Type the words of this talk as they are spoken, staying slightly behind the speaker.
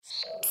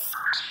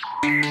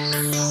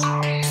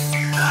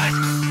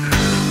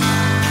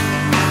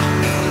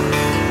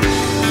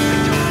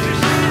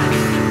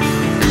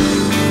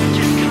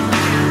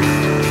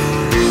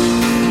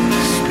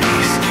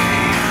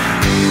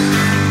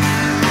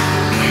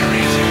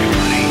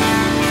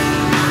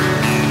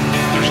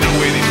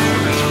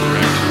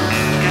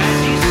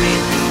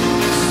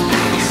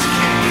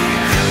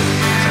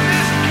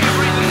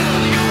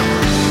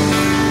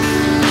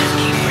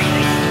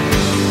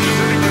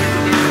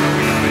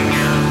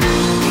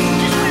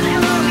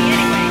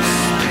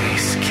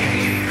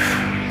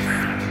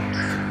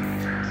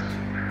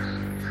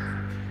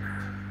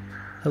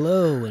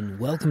Hello and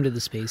welcome to the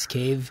Space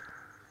Cave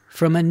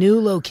from a new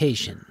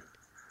location.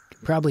 You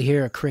can probably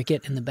hear a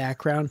cricket in the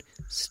background,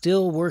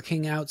 still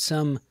working out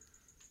some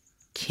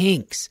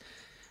kinks.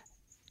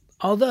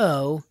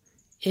 Although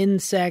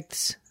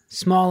insects,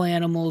 small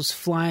animals,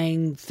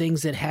 flying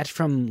things that hatch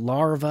from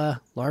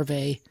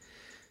larvae,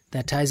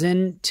 that ties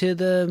into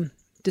the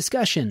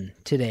discussion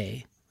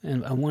today.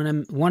 And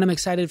one I'm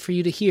excited for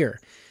you to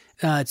hear.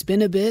 It's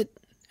been a bit.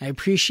 I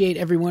appreciate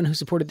everyone who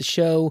supported the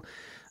show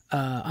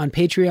on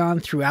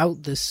Patreon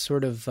throughout this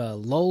sort of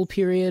lull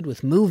period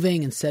with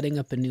moving and setting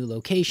up a new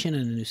location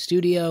and a new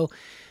studio.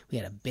 We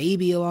had a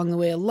baby along the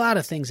way. A lot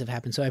of things have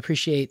happened. So I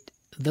appreciate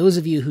those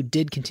of you who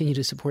did continue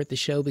to support the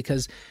show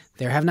because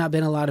there have not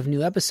been a lot of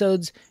new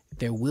episodes.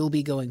 There will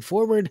be going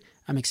forward.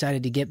 I'm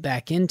excited to get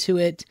back into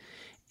it.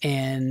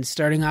 And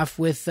starting off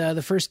with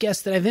the first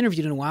guest that I've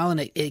interviewed in a while,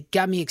 and it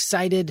got me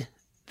excited.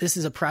 This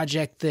is a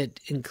project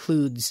that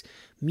includes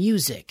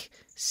music,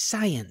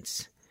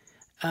 science,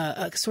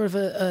 sort of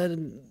a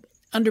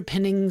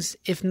underpinnings,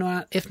 if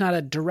not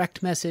a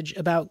direct message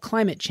about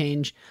climate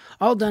change,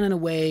 all done in a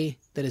way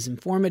that is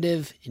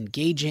informative,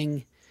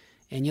 engaging,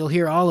 and you'll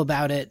hear all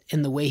about it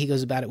in the way he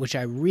goes about it, which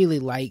I really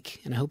like,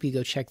 and I hope you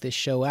go check this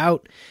show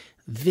out.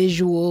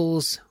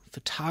 Visuals,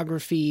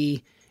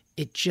 photography,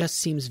 it just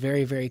seems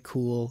very, very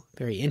cool,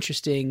 very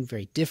interesting,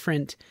 very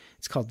different.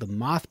 It's called the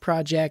Moth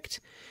Project,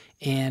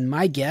 and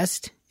my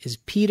guest is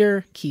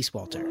Peter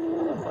Kiesewalter.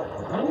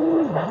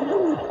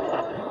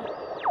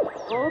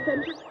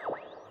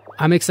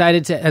 I'm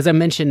excited to, as I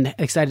mentioned,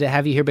 excited to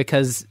have you here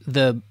because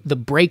the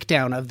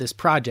breakdown of this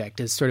project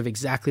is sort of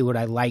exactly what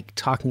I like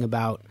talking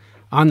about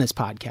on this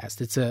podcast.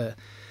 It's a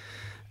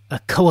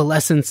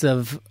coalescence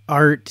of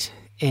art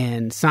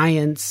and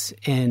science,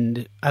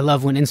 and I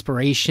love when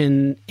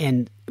inspiration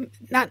and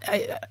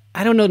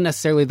I don't know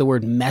necessarily the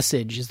word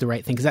message is the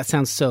right thing because that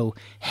sounds so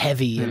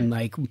heavy and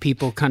like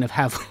people kind of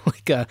have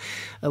like a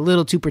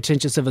little too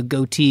pretentious of a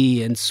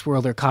goatee and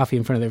swirl their coffee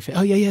in front of their face.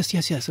 Oh yeah,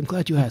 yes. I'm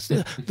glad you asked.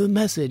 The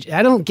message.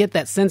 I don't get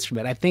that sense from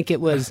it. I think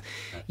it was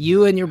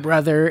you and your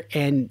brother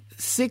and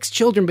 6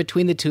 children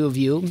between the two of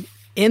you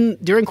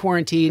during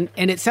quarantine,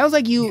 and it sounds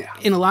like you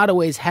in a lot of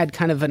ways had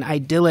kind of an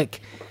idyllic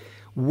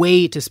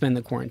way to spend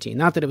the quarantine.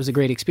 Not that it was a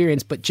great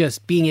experience, but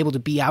just being able to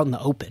be out in the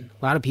open.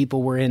 A lot of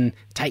people were in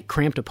tight,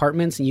 cramped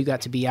apartments, and you got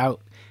to be out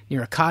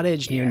near a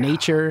cottage, near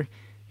nature.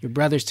 Your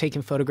brother's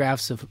taking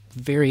photographs of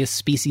various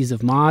species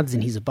of moths,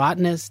 and he's a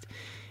botanist.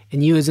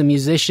 And you as a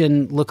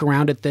musician look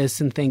around at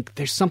this and think,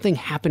 there's something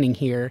happening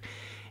here.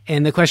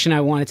 And the question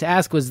I wanted to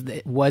ask was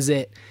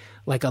it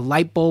like a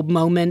light bulb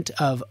moment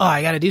of,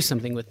 I got to do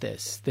something with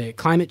this, the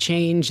climate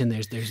change, and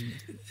there's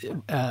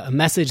a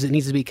message that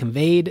needs to be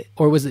conveyed?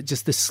 Or was it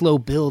just this slow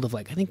build of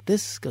like, I think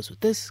this goes with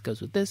this, goes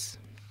with this?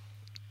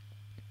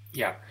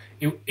 Yeah,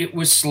 it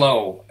was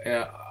slow.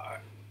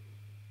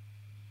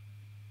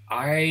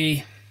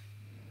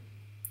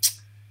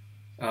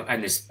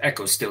 And this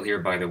echo's still here,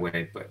 by the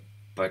way,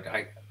 but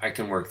I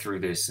can work through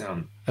this.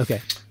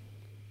 Okay.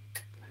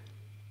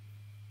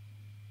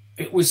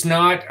 It was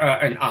not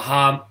an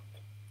aha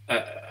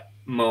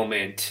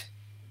moment.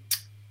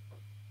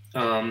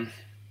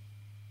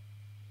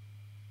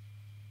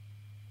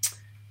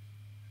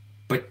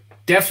 But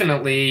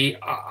definitely,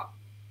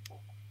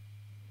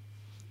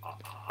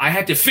 I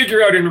had to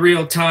figure out in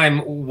real time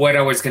what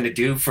I was going to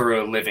do for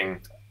a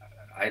living.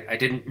 I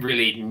didn't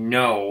really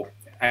know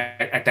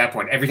at that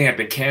point. Everything had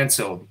been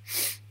canceled.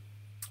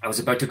 I was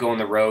about to go on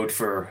the road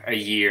for a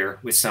year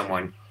with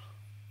someone,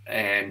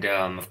 and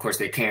of course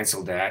they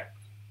canceled that.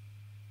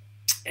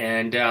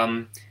 And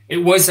it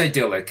was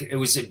idyllic. It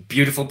was a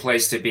beautiful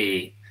place to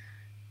be.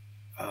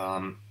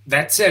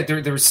 That said,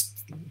 there was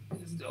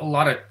a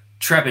lot of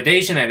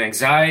trepidation and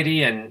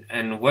anxiety,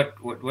 and what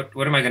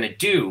am I going to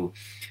do?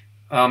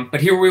 But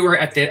here we were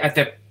at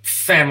the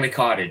family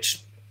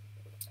cottage,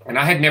 and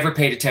I had never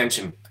paid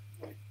attention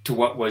to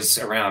what was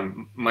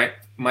around.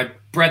 My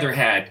brother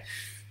had,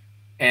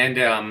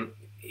 and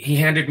he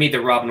handed me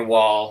the Robin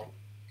Wall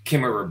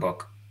Kimmerer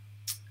book,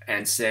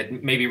 and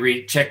said,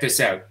 "Maybe check this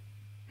out."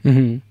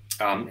 Mm-hmm.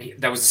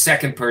 That was the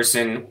second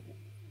person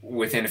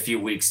within a few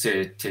weeks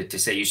to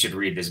say you should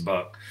read this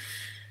book.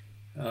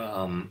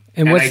 And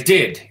I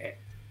did.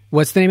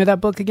 What's the name of that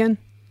book again?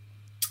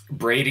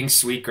 Braiding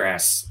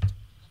Sweetgrass.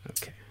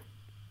 Okay.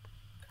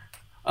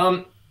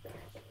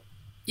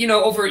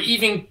 Over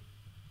evening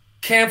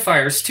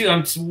campfires too,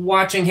 I'm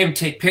watching him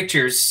take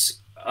pictures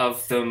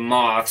of the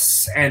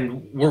moths,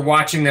 and we're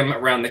watching them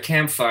around the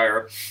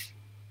campfire.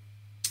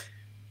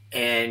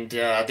 And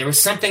there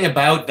was something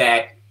about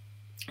that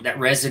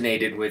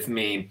resonated with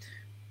me,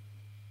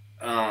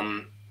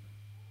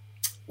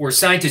 where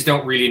scientists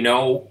don't really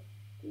know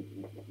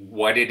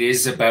what it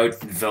is about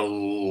the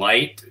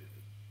light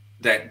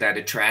that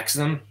attracts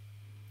them.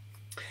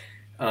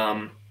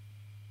 And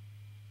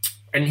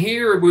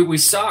here we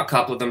saw a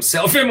couple of them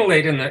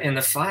self-immolate in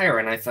the fire,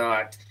 and I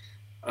thought,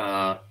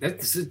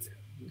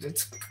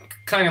 that's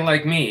kind of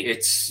like me.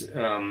 It's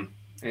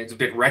a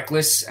bit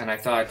reckless, and I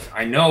thought,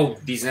 I know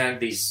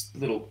these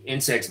little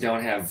insects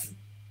don't have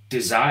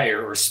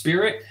desire or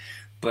spirit,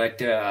 but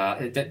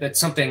that's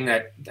something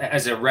that,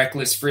 as a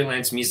reckless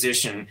freelance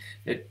musician,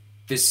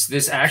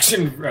 this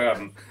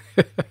action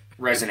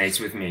resonates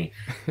with me.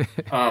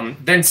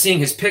 Then seeing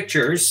his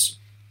pictures,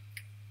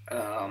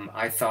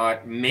 I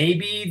thought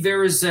maybe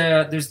there's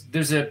a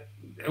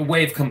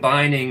way of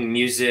combining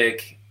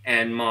music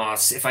and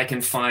moths if I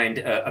can find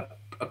a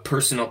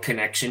personal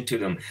connection to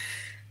them.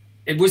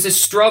 It was a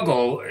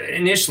struggle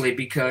initially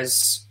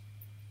because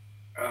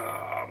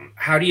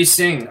how do you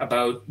sing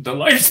about the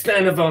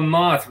lifespan of a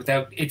moth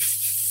without it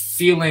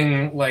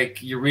feeling like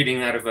you're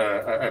reading out of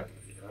a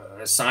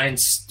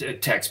science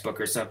textbook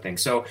or something?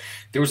 So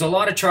there was a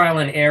lot of trial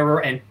and error,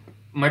 and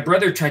my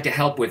brother tried to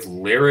help with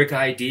lyric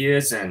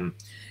ideas, and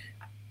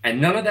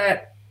none of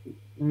that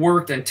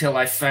worked until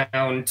I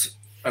found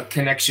a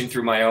connection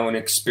through my own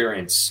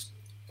experience.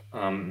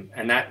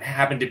 And that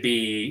happened to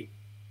be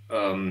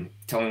telling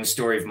the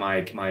story of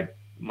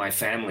my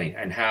family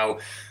and how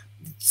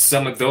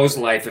some of those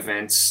life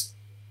events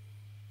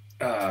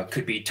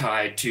could be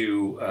tied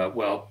to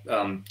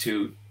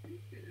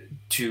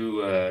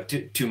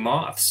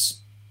moths.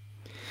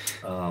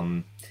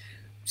 So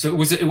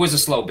it was a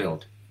slow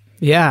build.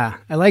 Yeah,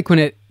 I like when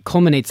it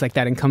culminates like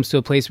that and comes to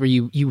a place where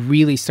you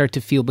really start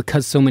to feel,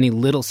 because so many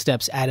little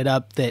steps added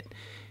up, that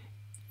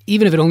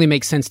even if it only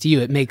makes sense to you,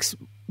 it makes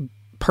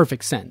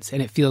perfect sense,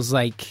 and it feels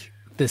like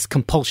this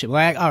compulsion.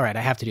 Like, all right,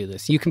 I have to do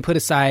this. You can put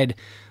aside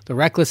the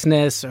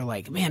recklessness, or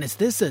like, man, is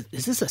this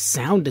a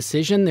sound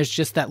decision? There's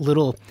just that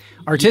little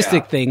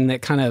artistic thing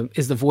that kind of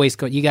is the voice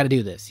going, you got to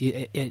do this.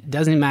 It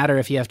doesn't matter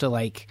if you have to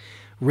like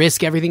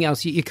risk everything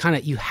else.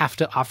 You have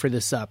to offer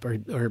this up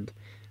or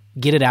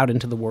get it out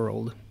into the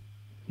world.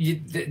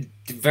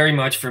 Very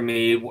much for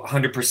me,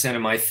 100%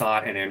 of my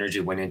thought and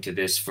energy went into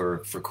this for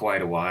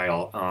quite a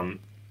while.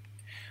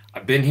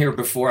 I've been here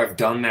before. I've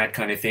done that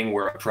kind of thing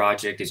where a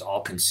project is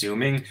all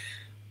consuming.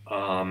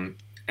 And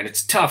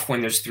it's tough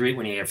when you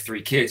have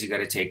three kids you got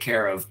to take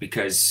care of,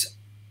 because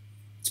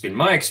it's been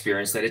my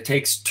experience that it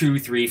takes 2,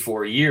 3,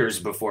 4 years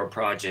before a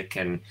project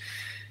can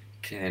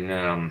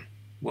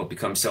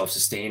become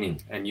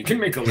self-sustaining and you can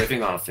make a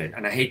living off it.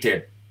 And I hate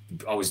to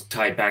always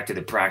tie it back to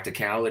the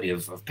practicality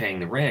of paying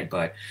the rent,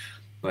 but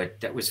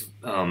that was,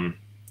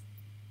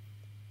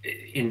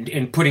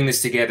 in putting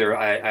this together,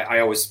 I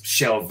always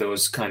shelve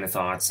those kind of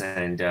thoughts,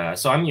 and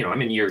so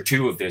I'm in year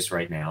 2 of this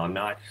right now. I'm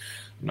not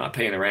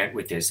paying the rent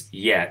with this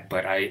yet,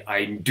 but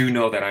I do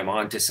know that I'm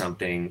onto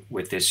something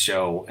with this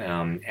show,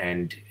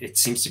 and it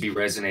seems to be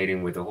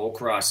resonating with a whole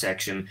cross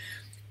section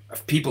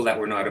of people that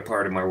were not a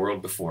part of my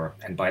world before,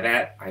 and by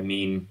that I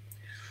mean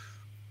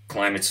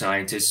climate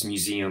scientists,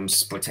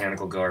 museums,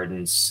 botanical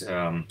gardens,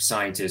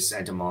 scientists,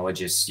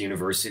 entomologists,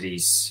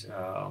 universities.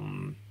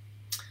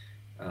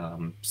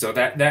 So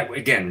that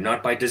again,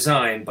 not by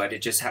design, but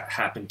it just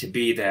happened to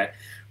be that.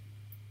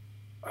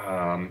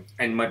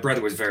 And my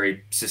brother was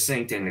very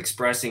succinct in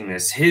expressing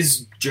this.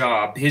 His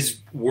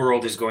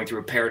world is going through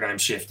a paradigm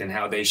shift in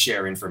how they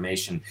share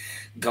information.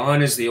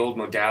 Gone is the old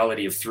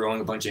modality of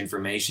throwing a bunch of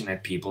information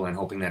at people and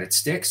hoping that it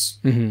sticks.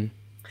 Mm-hmm.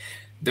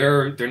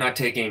 They're not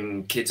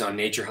taking kids on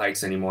nature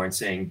hikes anymore and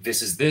saying,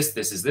 this is this,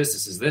 this is this,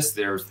 this is this.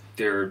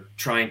 They're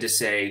trying to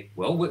say,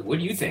 well, what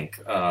do you think?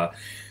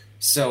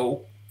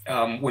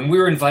 When we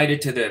were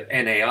invited to the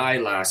NAI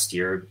last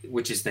year,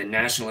 which is the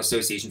National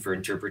Association for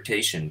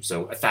Interpretation,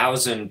 so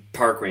 1,000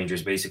 park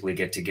rangers basically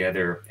get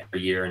together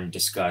every year and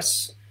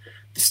discuss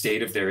the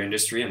state of their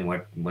industry and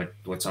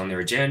what's on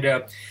their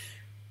agenda.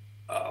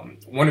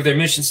 One of their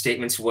mission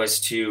statements was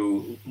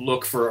to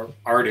look for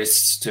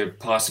artists to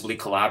possibly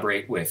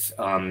collaborate with.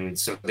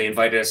 So they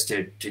invited us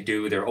to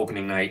do their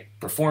opening night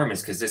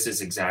performance, because this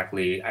is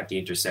exactly at the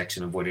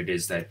intersection of what it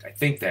is that I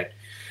think that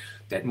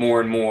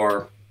more and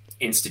more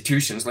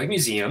institutions like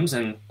museums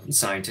and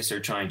scientists are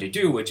trying to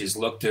do, which is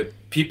look to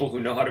people who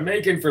know how to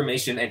make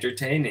information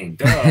entertaining.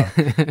 Duh.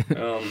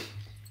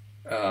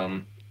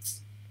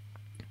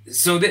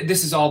 So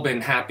this has all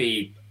been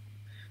happy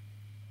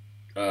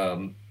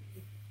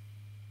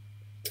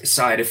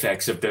side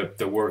effects of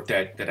the work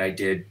that I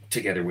did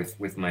together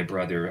with my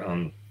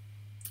brother.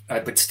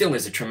 But still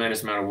is a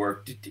tremendous amount of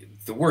work.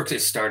 The work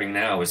that's starting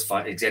now is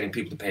fun. It's getting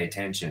people to pay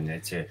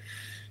attention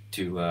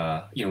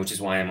which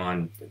is why I'm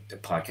on a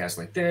podcast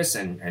like this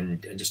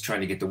and just trying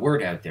to get the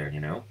word out there,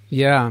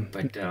 Yeah.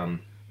 But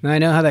I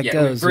know how that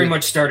goes. It very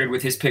much started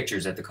with his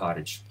pictures at the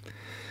cottage.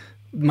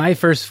 my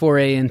first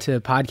foray into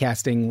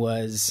podcasting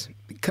was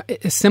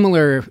a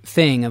similar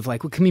thing of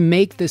like, well, can we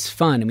make this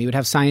fun? And we would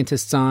have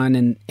scientists on,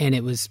 and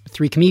it was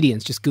 3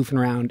 comedians just goofing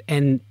around,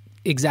 and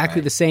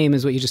exactly the same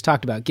as what you just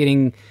talked about,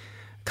 getting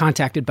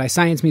contacted by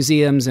science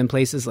museums and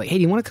places like, hey,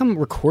 do you want to come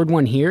record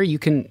one here? You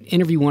can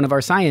interview one of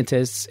our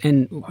scientists.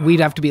 And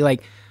we'd have to be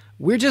like,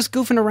 we're just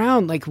goofing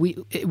around. Like we're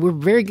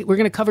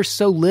going to cover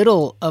so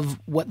little of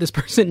what this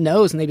person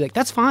knows. And they'd be like,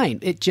 that's fine.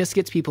 It just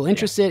gets people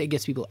interested. It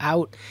gets people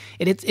out,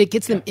 and it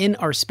gets them in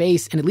our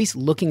space and at least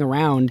looking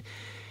around.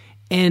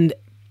 And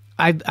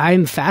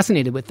I'm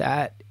fascinated with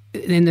that.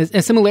 And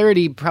a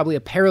similarity, probably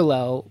a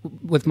parallel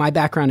with my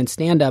background in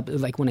stand-up,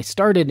 like when I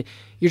started,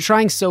 you're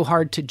trying so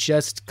hard to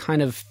just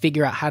kind of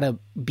figure out how to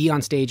be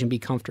on stage and be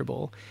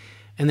comfortable.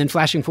 And then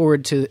flashing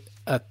forward to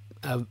a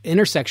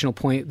intersectional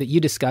point that you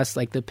discussed,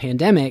 like the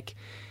pandemic,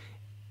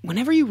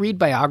 whenever you read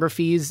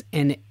biographies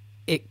and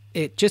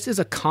it just is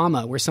a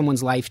comma where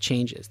someone's life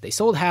changes. They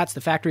sold hats,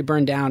 the factory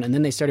burned down, and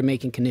then they started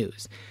making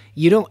canoes.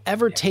 You don't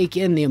ever take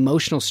in the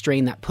emotional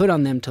strain that put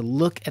on them to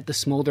look at the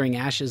smoldering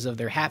ashes of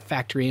their hat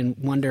factory and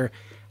wonder,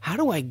 how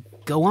do I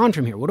go on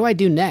from here? What do I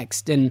do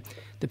next? And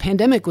the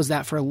pandemic was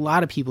that for a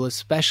lot of people,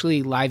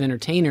 especially live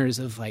entertainers,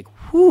 of like,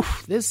 whew,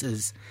 this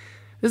is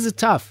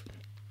tough.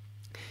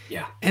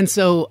 Yeah. And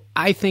so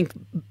I think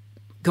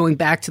going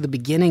back to the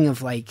beginning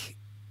of like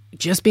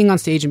just being on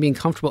stage and being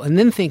comfortable, and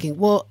then thinking,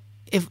 well,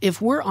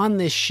 if we're on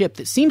this ship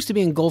that seems to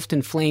be engulfed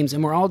in flames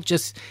and we're all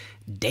just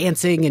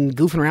dancing and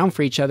goofing around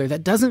for each other,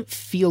 that doesn't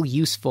feel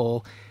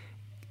useful.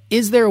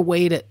 Is there a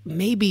way to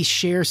maybe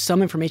share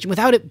some information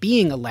without it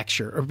being a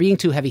lecture or being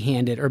too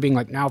heavy-handed or being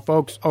like, now,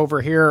 folks,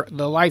 over here,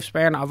 the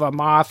lifespan of a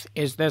moth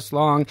is this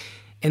long,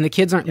 and the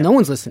kids aren't, no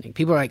one's listening.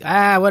 People are like,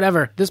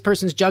 whatever, this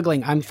person's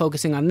juggling, I'm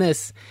focusing on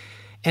this.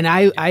 And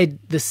I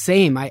the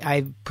same.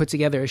 I put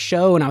together a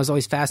show, and I was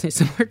always fascinated,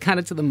 similar kind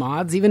of to the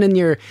Moths. Even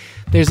in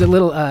there's a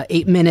little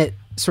 8-minute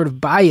sort of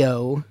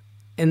bio,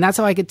 and that's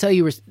how I could tell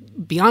you were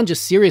beyond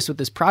just serious with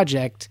this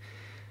project.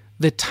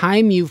 The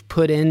time you've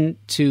put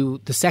into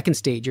the second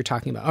stage you're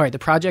talking about. All right, the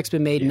project's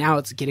been made, now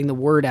it's getting the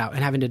word out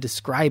and having to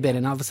describe it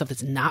and all the stuff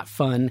that's not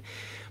fun,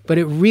 but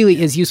it really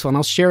is useful. And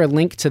I'll share a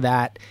link to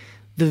that.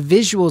 The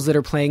visuals that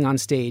are playing on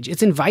stage,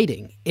 it's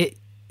inviting. It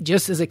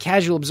just as a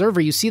casual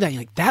observer, you see that, you're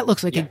like, that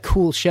looks like a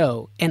cool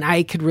show. And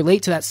I could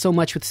relate to that so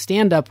much with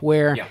stand-up,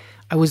 where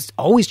I was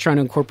always trying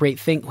to incorporate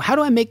how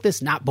do I make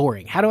this not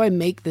boring? How do I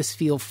make this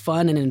feel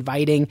fun and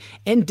inviting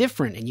and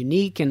different and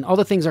unique and all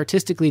the things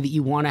artistically that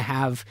you want to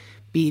have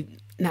be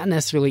not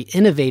necessarily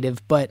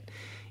innovative, but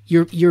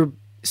you're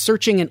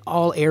searching in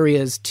all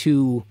areas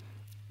to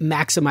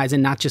maximize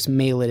and not just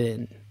mail it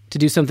in, to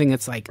do something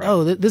that's like,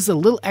 this is a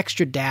little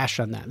extra dash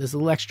on that. There's a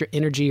little extra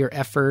energy or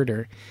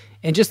effort,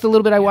 and just a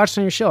little bit I watched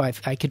on your show,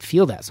 I could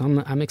feel that. So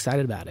I'm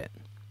excited about it.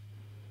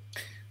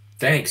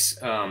 Thanks.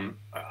 I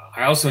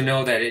also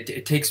know that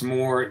it takes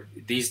more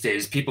these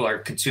days. People are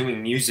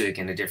consuming music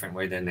in a different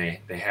way than they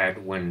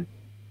had when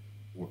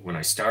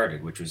I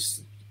started, which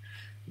was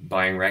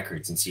buying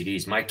records and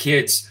CDs. My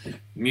kids,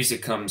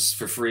 music comes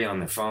for free on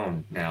their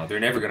phone now. They're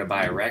never going to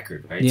buy a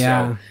record, right?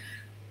 Yeah.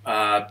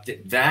 So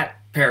that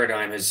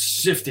paradigm has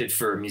shifted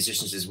for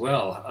musicians as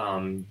well.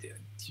 I'm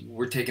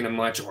taking a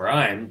much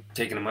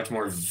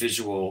more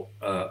visual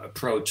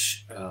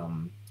approach,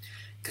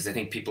 because I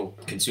think people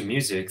consume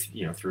music,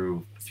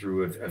 through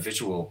a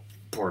visual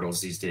portals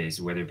these days,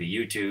 whether it be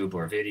YouTube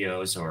or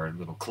videos or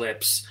little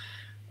clips.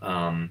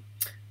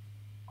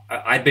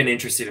 I've been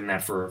interested in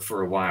that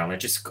for a while, and it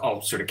just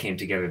all sort of came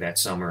together that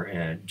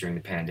summer during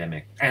the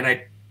pandemic. And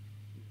I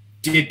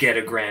did get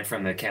a grant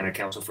from the Canada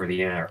Council for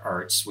the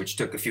Arts, which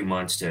took a few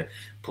months to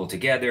pull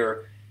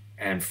together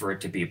and for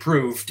it to be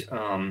approved.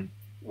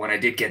 When I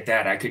did get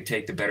that, I could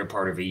take the better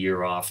part of a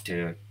year off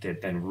to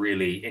then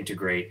really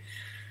integrate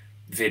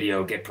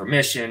video, get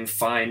permission,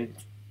 find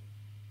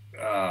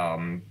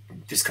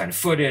this kind of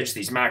footage,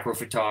 these macro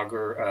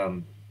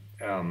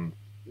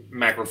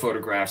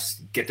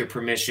photographs, get their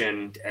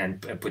permission,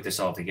 and put this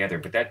all together.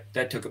 But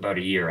that took about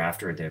a year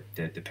after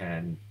the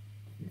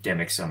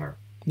pandemic summer.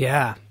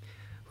 Yeah.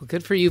 Well,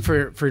 good for you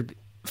for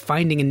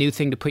finding a new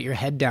thing to put your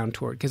head down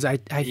toward, because I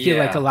feel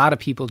like a lot of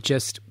people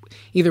just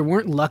either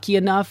weren't lucky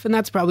enough, and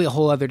that's probably a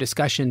whole other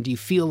discussion. Do you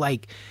feel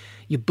like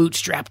you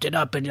bootstrapped it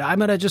up and I'm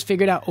going to just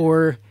figure it out?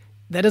 Or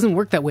that doesn't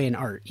work that way in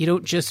art. You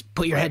don't just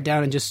put your head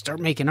down and just start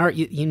making art.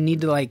 You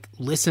need to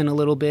listen a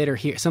little bit, or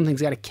hear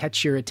something's got to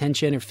catch your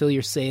attention or fill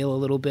your sail a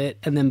little bit.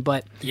 And then,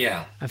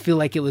 I feel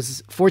like it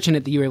was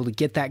fortunate that you were able to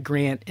get that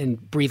grant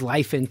and breathe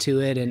life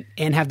into it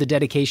and have the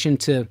dedication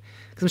to,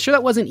 because I'm sure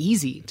that wasn't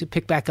easy to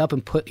pick back up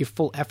and put your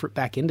full effort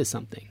back into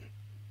something.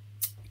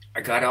 I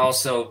got to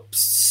also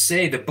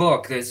say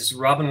there's this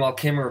Robin Wall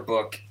Kimmerer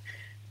book.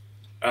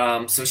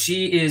 So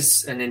she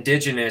is an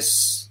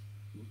indigenous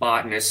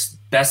botanist,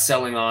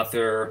 best-selling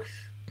author,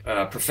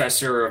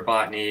 professor of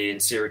botany in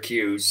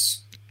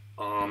Syracuse.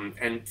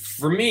 And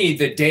for me,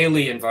 the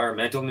daily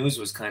environmental news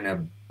was kind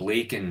of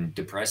bleak and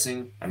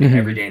depressing. I mean,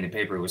 every day in the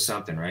paper was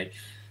something, right?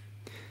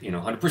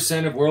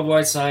 100% of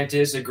worldwide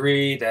scientists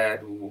agree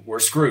that we're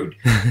screwed.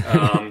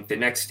 The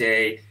next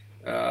day,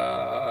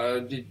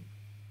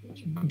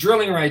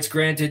 drilling rights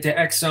granted to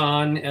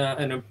Exxon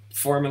in a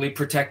formerly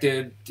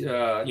protected,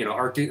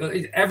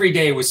 Arctic. Every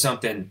day was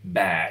something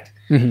bad.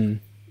 Mm-hmm.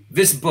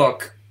 This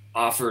book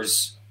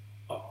offers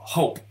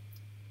hope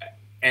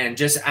and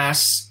just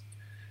asks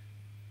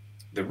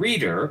the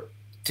reader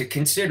to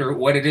consider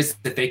what it is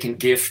that they can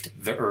gift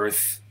the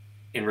earth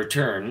in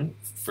return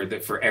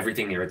for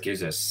everything the earth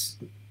gives us.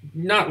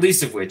 Not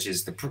least of which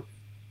is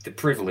the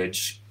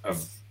privilege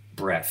of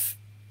breath.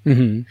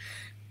 Mm-hmm.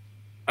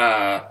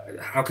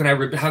 How can I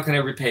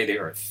repay the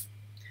earth?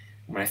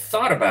 When I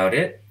thought about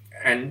it,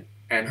 and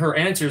her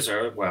answers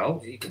are,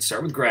 well, you can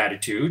start with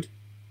gratitude,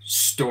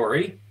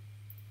 story,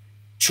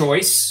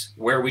 choice,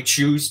 where we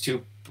choose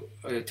to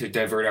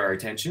divert our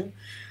attention,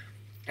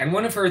 and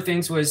one of her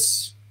things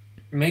was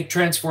make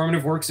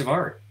transformative works of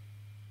art.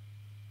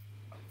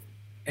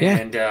 Yeah.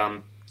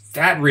 And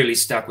that really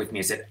stuck with me.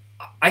 I said,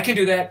 I can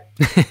do that.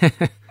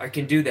 I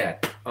can do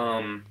that.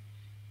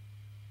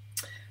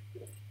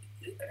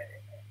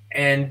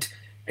 And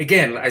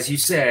again, as you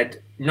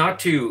said, not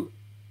to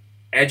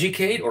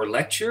educate or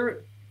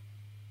lecture,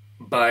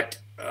 but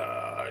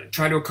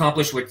try to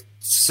accomplish what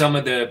some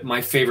of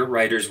my favorite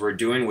writers were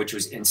doing, which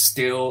was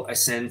instill a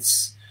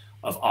sense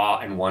of awe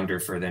and wonder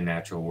for the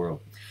natural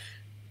world.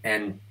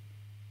 And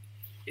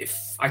if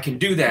I can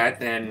do that,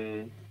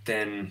 then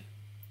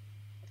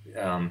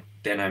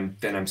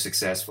I'm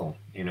successful.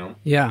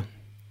 Yeah.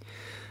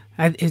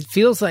 It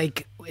feels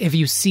like if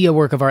you see a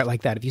work of art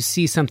like that, if you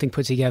see something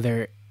put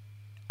together,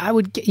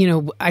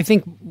 I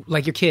think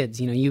like your kids,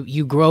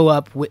 you grow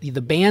up with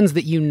the bands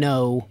that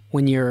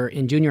when you're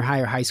in junior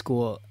high or high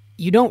school,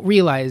 you don't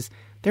realize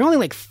they're only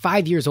like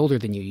 5 years older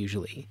than you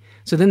usually.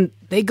 So then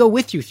they go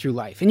with you through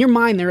life. In your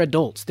mind, they're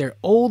adults. They're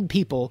old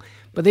people,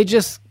 but they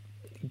just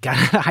got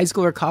out of high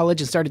school or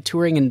college and started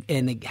touring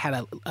and they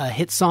had a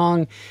hit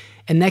song.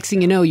 And next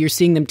thing you know, you're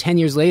seeing them 10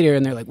 years later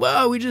and they're like,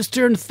 whoa, we just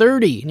turned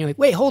 30. And you're like,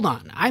 wait, hold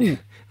on. I'm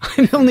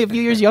only a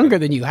few years younger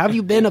than you. How have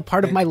you been a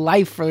part of my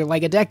life for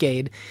like a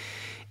decade?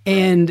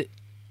 And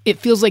it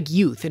feels like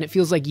youth, and it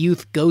feels like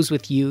youth goes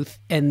with youth.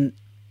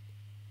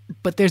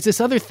 But there's this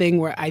other thing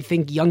where I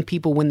think young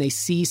people, when they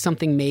see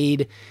something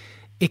made,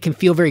 it can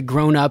feel very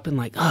grown up and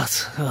like,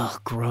 oh,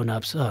 grown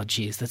ups. Oh,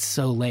 geez, that's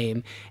so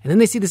lame. And then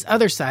they see this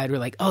other side where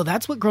like, oh,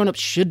 that's what grown ups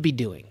should be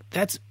doing.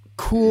 That's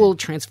cool,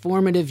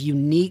 transformative,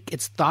 unique.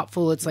 It's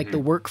thoughtful. It's like the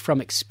work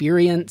from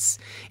experience.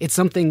 It's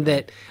something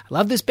that I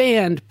love this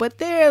band, but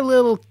they're a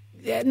little,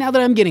 now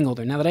that I'm getting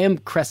older, now that I am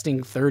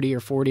cresting 30 or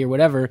 40 or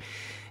whatever,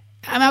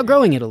 I'm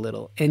outgrowing it a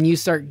little. And you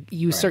start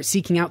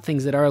seeking out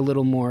things that are a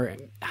little more,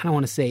 I don't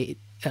want to say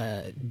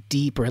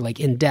deep or like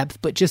in depth,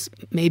 but just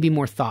maybe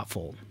more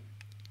thoughtful.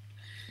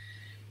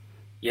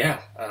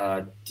 Yeah.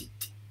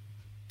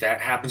 That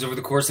happens over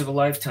the course of a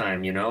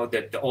lifetime,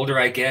 that the older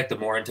I get, the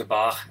more into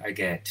Bach I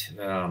get.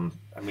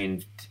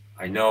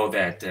 I know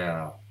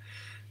that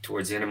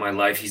towards the end of my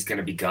life, he's going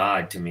to be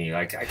God to me.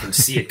 Like I can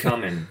see it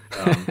coming.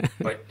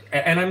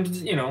 And I'm,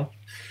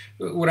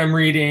 what I'm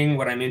reading,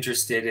 what I'm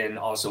interested in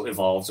also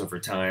evolves over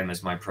time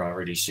as my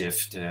priorities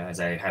shift, as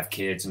I have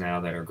kids now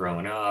that are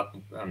growing up,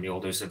 the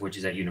oldest of which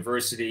is at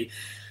university.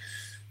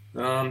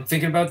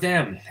 Thinking about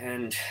them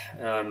and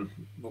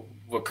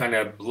what kind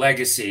of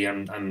legacy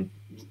I'm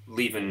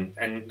leaving.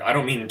 And I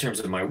don't mean in terms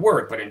of my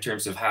work, but in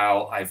terms of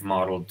how I've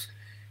modeled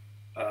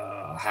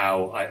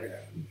how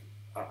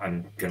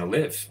I'm going to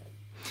live,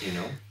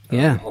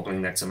 Yeah.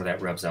 Hoping that some of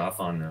that rubs off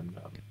on them.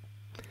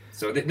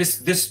 So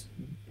this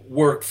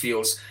work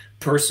feels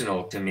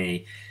personal to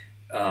me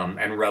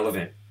and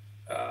relevant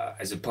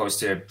as opposed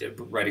to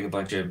writing a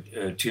bunch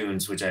of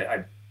tunes, which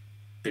I've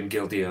been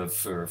guilty of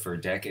for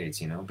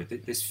decades, but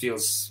this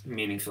feels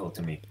meaningful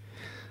to me.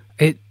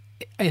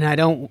 And I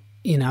don't,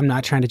 I'm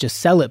not trying to just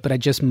sell it,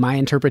 but my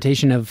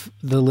interpretation of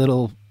the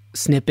little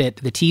snippet,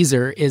 the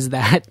teaser, is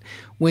that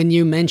when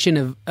you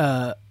mention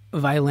a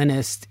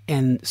violinist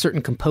and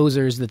certain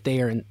composers that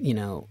they are,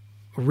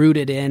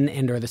 rooted in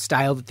and or the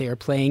style that they are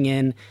playing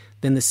in,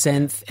 then the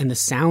synth and the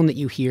sound that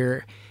you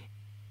hear,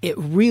 it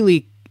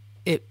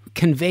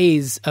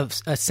conveys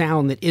a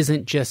sound that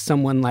isn't just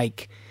someone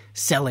like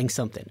selling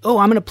something. Oh,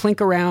 I'm going to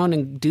plink around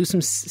and do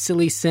some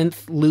silly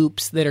synth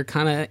loops that are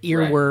kind of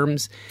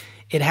earworms. Right.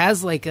 It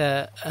has like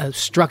a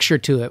structure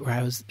to it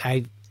where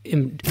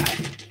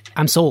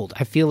I'm sold.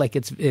 I feel like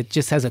it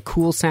just has a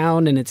cool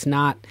sound and it's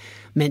not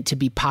meant to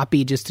be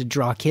poppy just to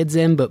draw kids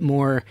in, but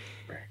more,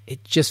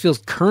 it just feels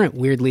current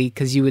weirdly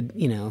because you would,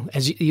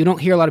 you don't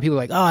hear a lot of people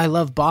like, oh, I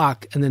love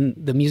Bach. And then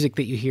the music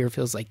that you hear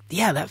feels like,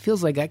 yeah, that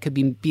feels like that could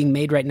be being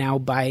made right now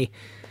by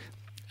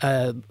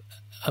a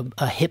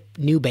hip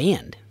new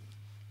band.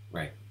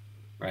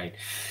 Right.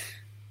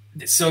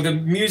 So the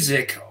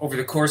music over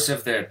the course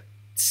of the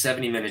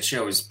 70-minute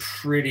show is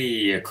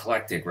pretty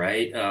eclectic,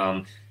 right?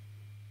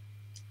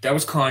 That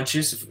was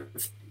conscious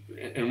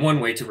in one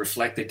way to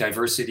reflect the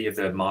diversity of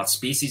the moth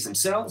species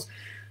themselves,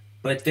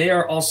 but they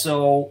are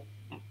also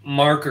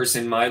markers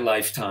in my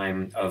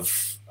lifetime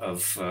of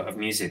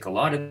music. A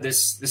lot of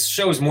this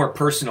show is more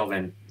personal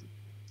than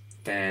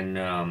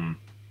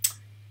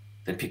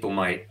people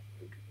might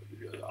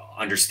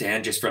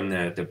understand just from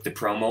the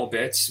promo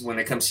bits. When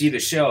they come see the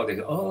show, they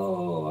go,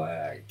 "Oh,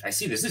 I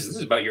see this. This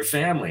is about your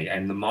family."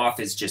 And the Moth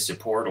is just a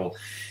portal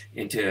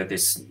into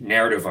this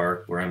narrative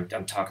arc where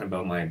I'm talking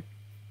about my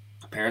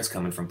parents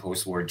coming from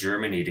post-war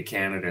Germany to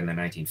Canada in the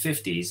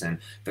 1950s, and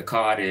the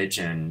cottage,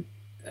 and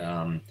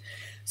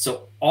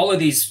so all of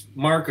these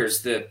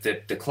markers,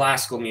 the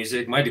classical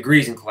music. My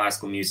degree's in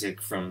classical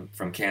music from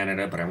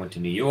Canada, but I went to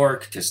New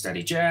York to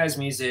study jazz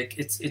music.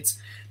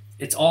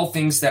 It's all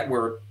things that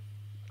were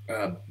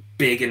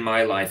big in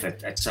my life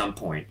at some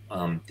point.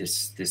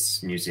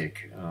 This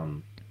music,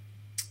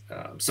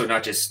 so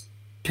not just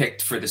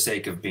picked for the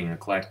sake of being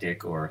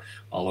eclectic or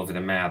all over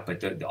the map,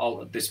 but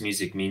all of this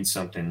music means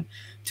something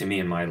to me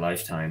in my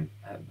lifetime.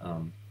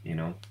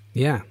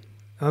 Yeah.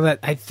 Well, that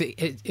I think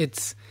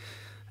it's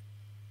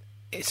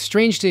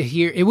strange to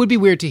hear. It would be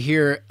weird to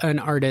hear an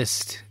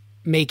artist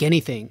make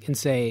anything and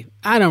say,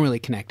 I don't really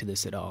connect to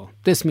this at all.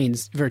 This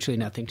means virtually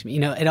nothing to me.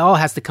 It all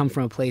has to come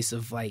from a place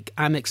of like,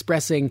 I'm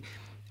expressing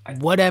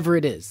whatever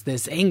it is,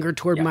 this anger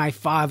toward my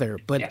father,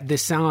 but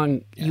this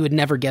song, you would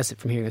never guess it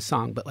from hearing a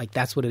song, but like,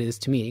 that's what it is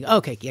to me.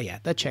 Okay. Yeah.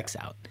 That checks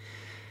out.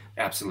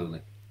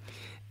 Absolutely.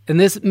 And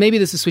this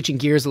is switching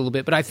gears a little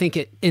bit, but I think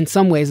it, in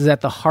some ways, is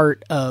at the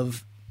heart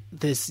of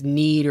this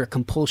need or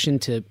compulsion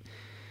to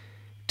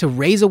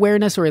raise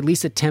awareness, or at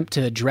least attempt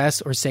to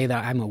address or say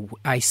that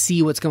I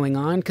see what's going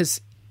on.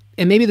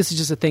 And maybe this is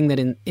just a thing that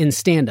in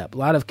stand-up, a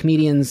lot of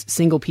comedians,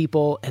 single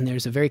people, and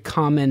there's a very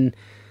common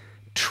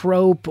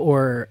trope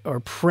or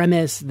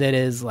premise that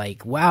is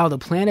like, wow, the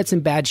planet's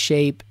in bad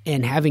shape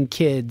and having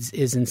kids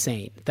is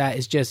insane. That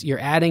is just, you're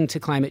adding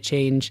to climate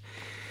change,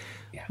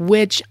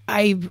 which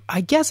I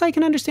guess I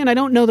can understand. I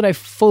don't know that I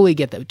fully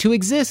get that. To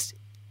exist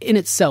in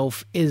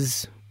itself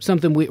is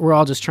something we're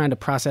all just trying to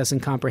process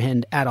and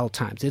comprehend at all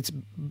times. It's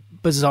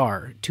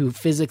bizarre to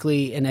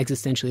physically and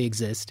existentially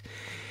exist.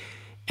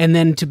 And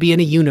then to be in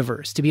a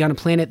universe, to be on a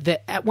planet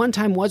that at one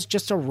time was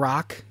just a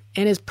rock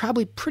and is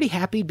probably pretty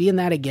happy being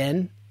that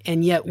again.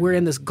 And yet we're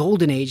in this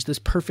golden age, this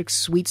perfect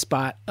sweet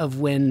spot of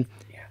when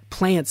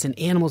plants and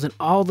animals and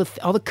all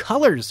the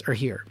colors are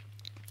here.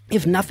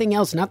 If nothing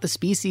else, not the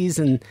species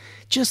and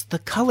just the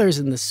colors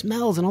and the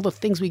smells and all the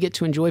things we get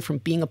to enjoy from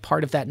being a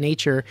part of that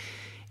nature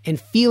and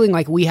feeling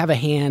like we have a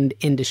hand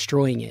in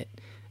destroying it.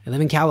 I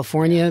live in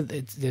California.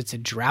 It's a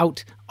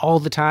drought all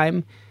the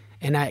time.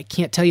 And I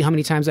can't tell you how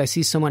many times I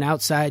see someone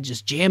outside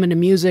just jamming to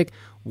music,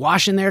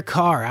 washing their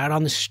car out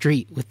on the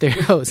street with their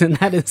hose. And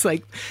that is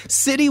like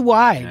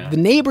citywide. Yeah. The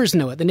neighbors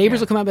know it. The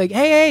neighbors will come out and be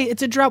like, hey,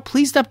 it's a drought.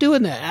 Please stop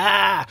doing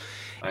that.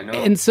 I know.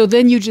 And so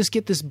then you just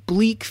get this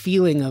bleak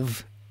feeling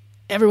of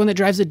everyone that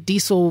drives a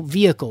diesel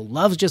vehicle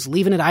loves just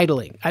leaving it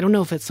idling. I don't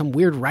know if it's some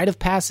weird rite of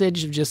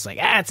passage of just like,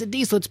 it's a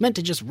diesel. It's meant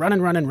to just run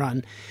and run and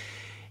run.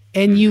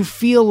 And you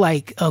feel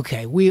like,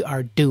 okay, we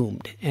are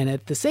doomed. And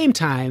at the same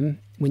time,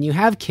 when you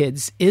have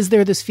kids, is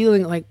there this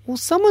feeling like, well,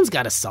 someone's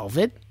got to solve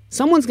it.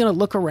 Someone's going to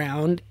look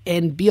around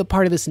and be a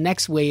part of this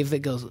next wave that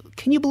goes,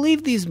 can you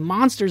believe these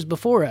monsters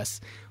before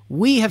us?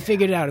 We have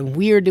figured it out and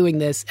we are doing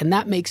this. And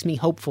that makes me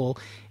hopeful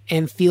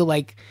and feel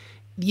like,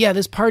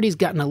 this party's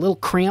gotten a little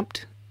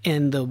cramped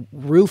and the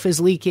roof is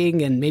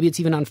leaking and maybe it's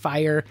even on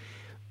fire.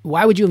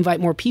 Why would you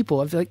invite more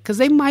people? I feel like, because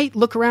they might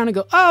look around and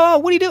go, oh,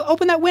 what do you do?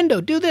 Open that window,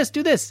 do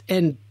this,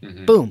 and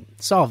boom,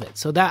 solve it.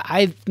 So that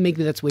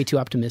maybe that's way too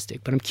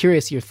optimistic, but I'm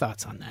curious your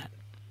thoughts on that.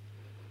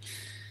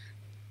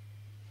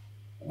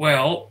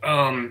 Well,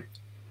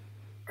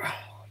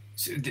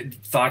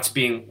 thoughts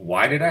being,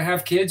 why did I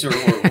have kids, or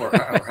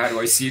how do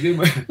I see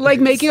them? Like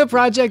making a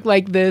project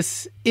like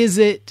this, is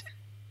it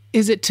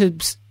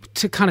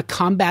to kind of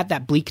combat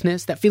that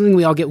bleakness, that feeling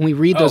we all get when we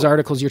read those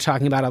articles you're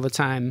talking about all the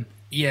time?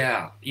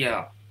 Yeah.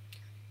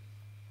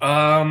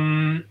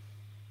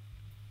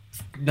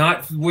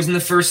 Wasn't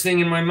the first thing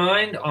in my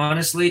mind.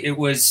 Honestly, it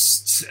was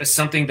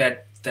something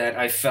that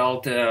I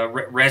felt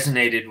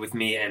resonated with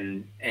me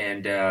and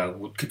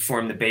could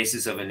form the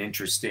basis of an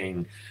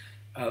interesting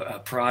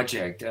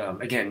project.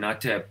 Again,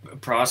 not to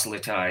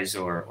proselytize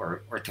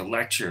or to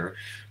lecture,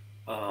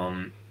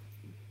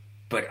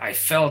 but I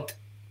felt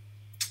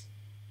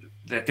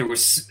that there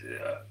was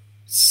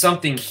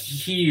something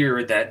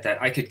here that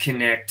I could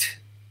connect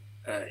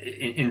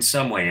in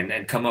some way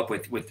and come up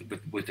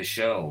with a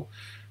show.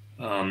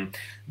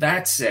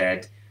 That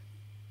said,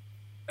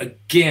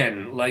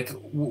 again, like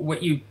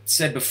what you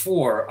said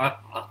before,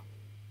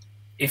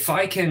 if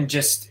I can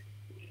just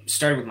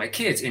start with my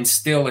kids,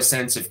 instill a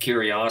sense of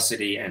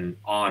curiosity and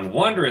awe and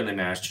wonder in the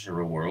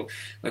natural world,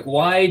 like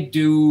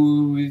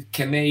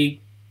can they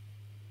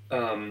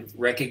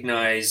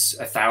recognize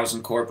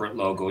 1,000 corporate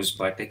logos,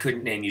 but they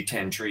couldn't name you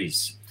 10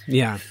 trees?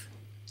 Yeah,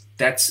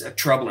 that's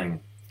troubling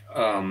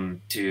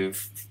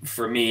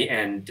for me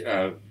and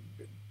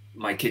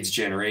my kids'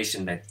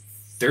 generation, that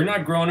they're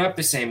not growing up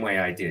the same way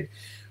I did.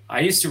 I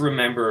used to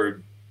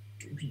remember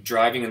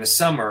driving in the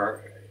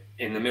summer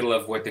in the middle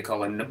of what they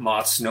call a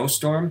Moth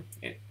snowstorm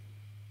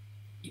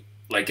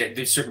like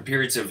there's certain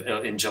periods of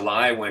in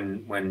July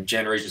when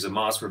generations of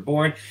moths were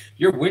born,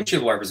 your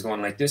windshield wipers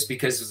going like this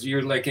because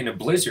you're like in a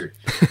blizzard.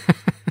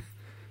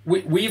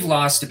 We've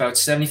lost about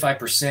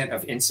 75%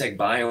 of insect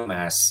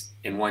biomass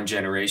in one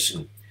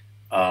generation,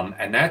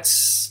 and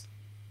that's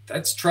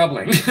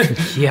troubling.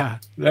 Yeah,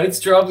 that's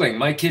troubling.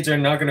 My kids are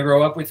not going to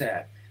grow up with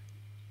that.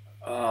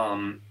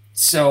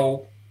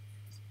 So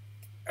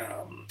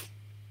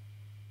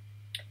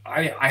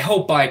I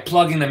hope by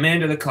plugging them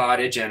into the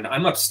cottage, and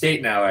I'm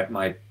upstate now at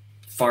my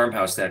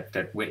farmhouse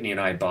that Whitney and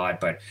I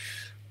bought, but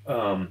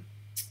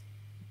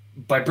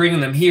by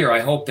bringing them here,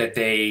 I hope that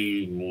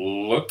they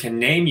can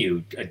name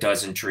you a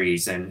dozen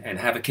trees and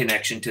have a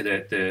connection to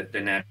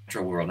the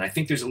natural world. And I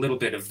think there's a little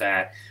bit of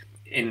that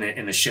in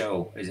the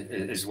show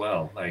as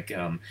well, like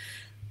a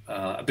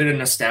bit of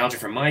nostalgia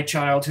from my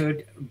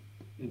childhood,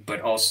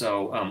 but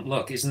also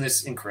look, isn't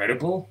this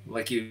incredible?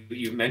 Like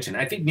you mentioned,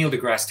 I think Neil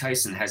deGrasse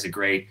Tyson has a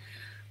great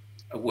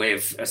way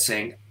of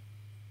saying,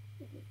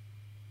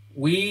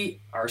 we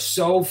are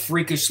so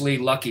freakishly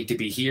lucky to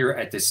be here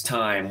at this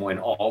time when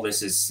all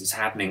this is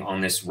happening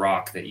on this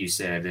rock that you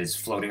said is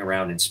floating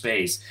around in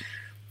space.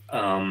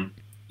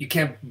 You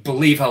can't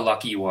believe how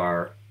lucky you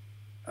are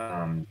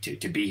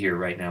to be here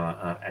right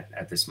now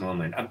at this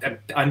moment.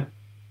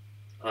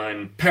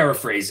 I'm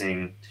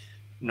paraphrasing,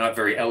 not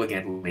very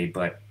elegantly,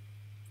 but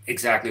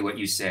exactly what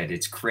you said.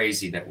 It's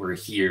crazy that we're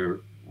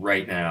here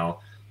right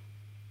now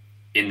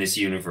in this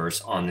universe,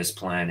 on this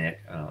planet.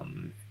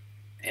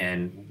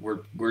 And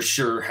we're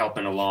sure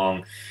helping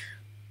along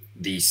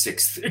the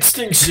sixth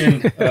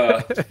extinction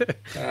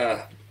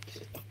by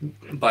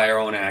our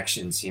own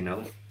actions, you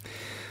know?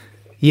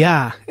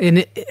 Yeah.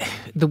 And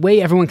the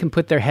way everyone can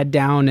put their head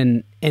down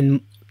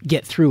and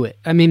get through it.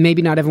 I mean,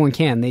 maybe not everyone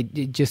can. They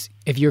just,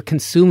 if you're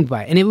consumed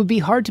by it. And it would be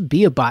hard to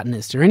be a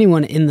botanist or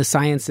anyone in the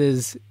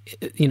sciences,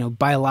 you know,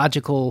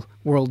 biological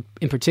world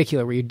in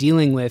particular, where you're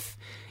dealing with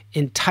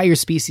entire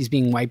species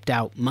being wiped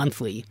out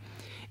monthly.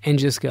 And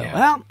just go,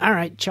 well, all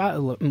right,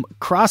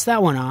 cross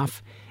that one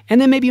off. And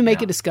then maybe you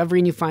make a discovery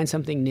and you find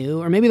something new.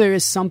 Or maybe there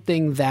is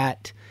something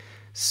that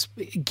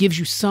gives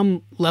you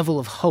some level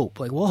of hope.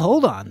 Like, well,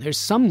 hold on. There's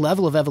some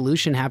level of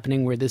evolution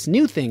happening where this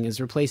new thing is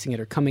replacing it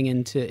or coming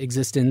into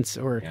existence.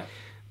 Or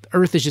the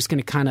Earth is just going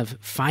to kind of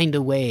find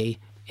a way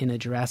in a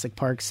Jurassic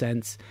Park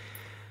sense.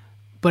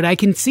 But I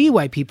can see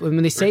why people,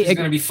 when they say... It's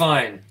going to be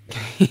fine.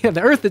 Yeah,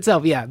 the Earth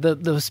itself,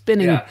 the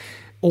spinning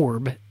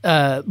orb.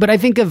 But I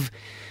think of...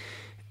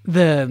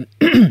 the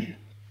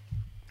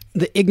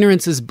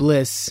ignorance is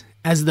bliss,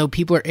 as though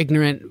people are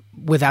ignorant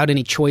without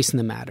any choice in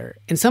the matter.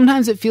 And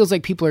sometimes it feels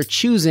like people are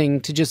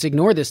choosing to just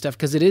ignore this stuff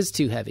because it is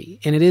too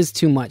heavy and it is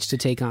too much to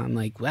take on.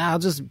 Like, well, I'll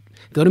just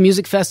go to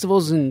music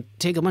festivals and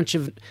take a bunch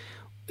of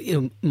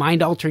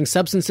mind-altering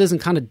substances and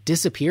kind of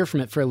disappear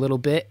from it for a little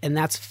bit. And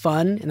that's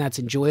fun and that's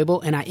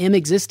enjoyable. And I am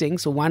existing,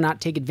 so why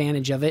not take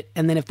advantage of it?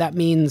 And then if that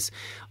means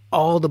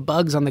all the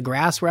bugs on the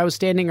grass where I was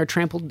standing are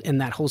trampled and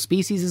that whole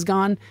species is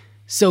gone,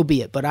 so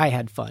be it, but I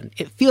had fun.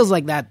 It feels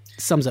like that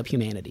sums up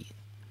humanity.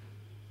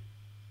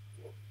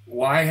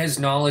 Why has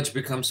knowledge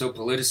become so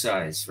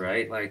politicized,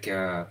 right? Like,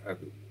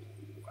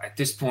 at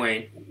this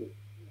point,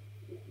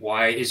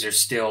 why is there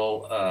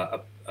still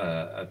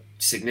a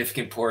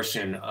significant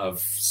portion of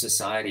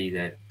society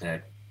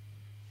that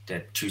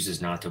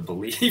chooses not to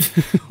believe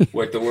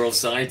what the world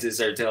scientists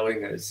are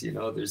telling us? You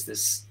know, there's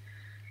this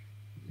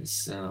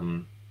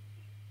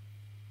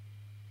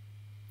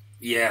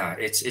yeah,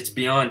 it's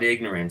beyond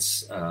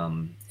ignorance.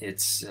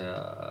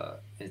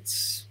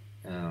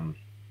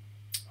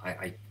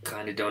 I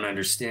kind of don't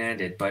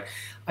understand it, but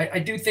I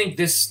do think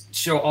this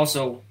show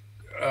also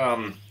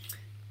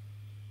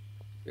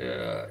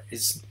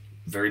is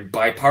very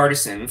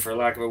bipartisan, for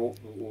lack of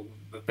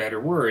a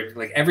better word.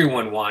 Like,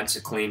 everyone wants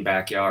a clean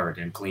backyard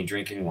and clean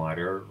drinking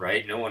water,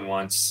 right? No one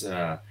wants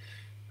a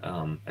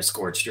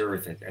scorched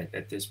earth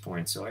at this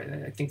point. So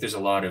I think there's a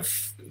lot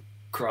of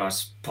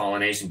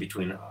cross-pollination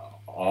between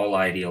all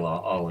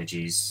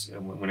ideologies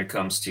when it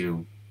comes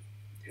to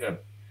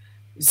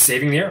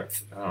saving the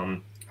earth.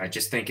 I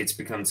just think it's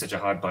become such a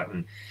hot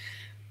button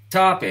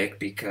topic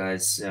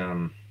because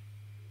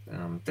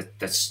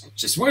that's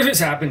just what has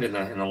happened in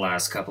the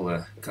last couple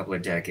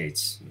of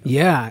decades.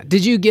 Yeah.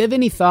 Did you give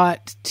any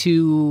thought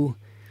to?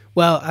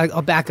 Well,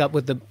 I'll back up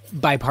with the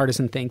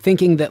bipartisan thing,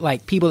 thinking that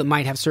like people that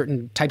might have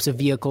certain types of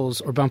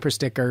vehicles or bumper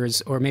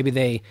stickers, or maybe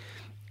they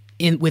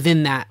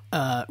within that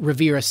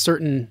revere a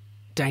certain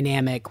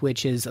dynamic,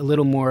 which is a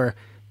little more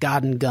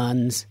God and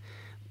guns.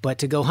 But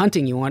to go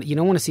hunting, you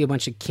don't want to see a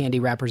bunch of candy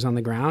wrappers on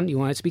the ground. You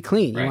want it to be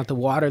clean. Right. You want the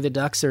water the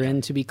ducks are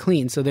in to be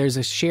clean. So there's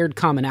a shared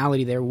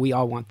commonality there. We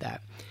all want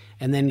that.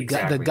 And then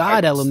exactly. The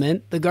God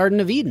element, the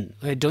Garden of Eden.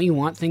 Don't you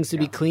want things to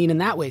be clean in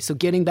that way? So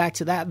getting back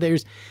to that,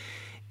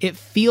 it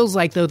feels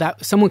like though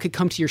that someone could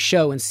come to your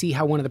show and see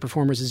how one of the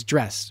performers is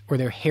dressed or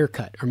their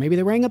haircut, or maybe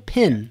they're wearing a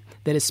pin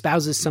that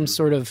espouses some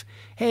sort of,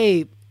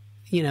 hey,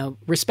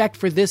 respect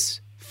for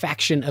this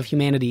faction of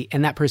humanity,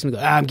 and that person would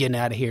go, I'm getting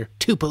out of here.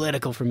 Too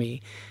political for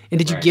me. And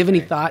did you give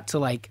any thought to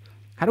like,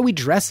 how do we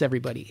dress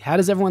everybody? How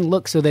does everyone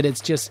look so that it's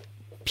just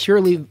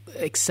purely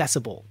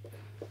accessible?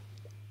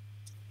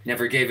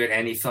 Never gave it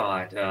any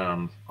thought,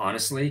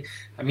 honestly.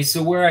 I mean,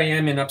 so where I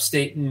am in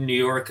upstate New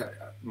York,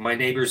 my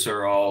neighbors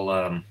are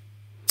all,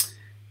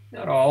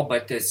 not all,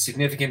 but a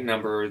significant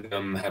number of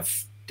them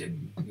have,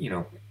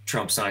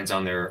 Trump signs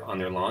on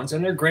their lawns,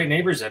 and they're great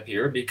neighbors up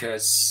here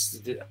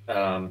because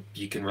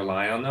you can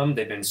rely on them.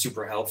 They've been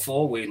super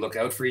helpful. We look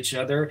out for each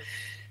other,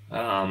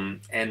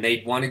 and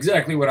they want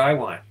exactly what I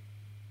want,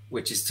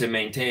 which is to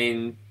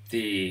maintain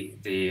the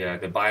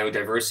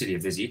biodiversity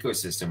of this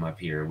ecosystem up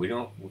here. We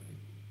don't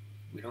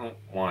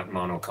want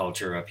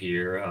monoculture up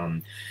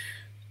here.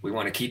 We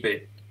want to keep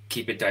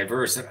it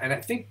diverse, and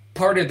I think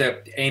part of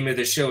the aim of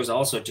the show is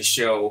also to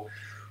show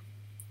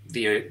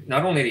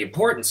not only the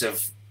importance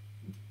of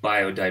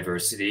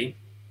biodiversity,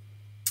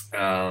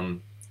 the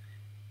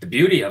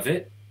beauty of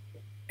it,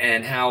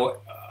 and how,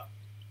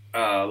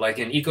 like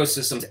in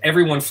ecosystems,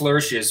 everyone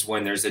flourishes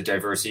when there's a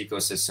diverse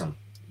ecosystem.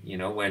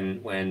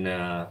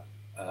 When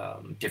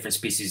different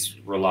species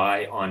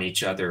rely on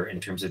each other in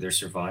terms of their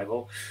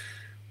survival,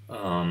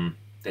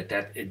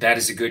 that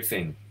is a good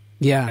thing.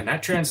 Yeah. And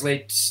that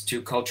translates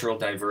to cultural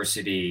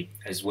diversity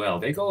as well.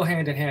 They go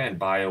hand in hand,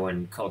 bio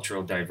and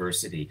cultural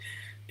diversity.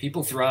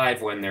 People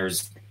thrive when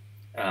there's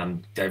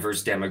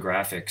diverse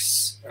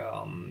demographics,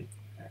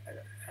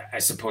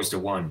 as opposed to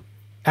one.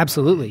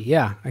 Absolutely.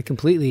 Yeah. I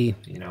completely,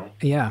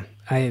 yeah.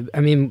 I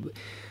mean,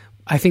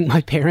 I think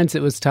my parents,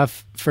 it was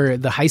tough for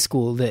the high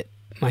school that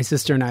my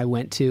sister and I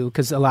went to,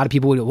 because a lot of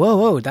people would go,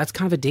 whoa, that's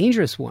kind of a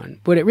dangerous one.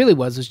 What it really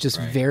was just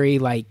very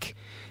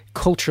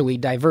culturally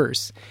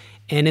diverse.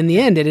 And in the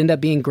end, it ended up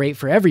being great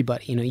for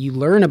everybody. You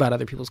learn about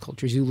other people's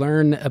cultures. You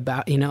learn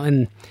about,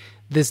 and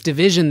this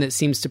division that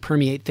seems to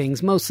permeate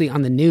things mostly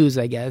on the news,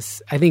 I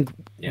guess. I think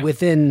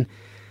within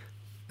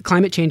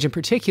climate change in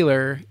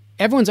particular,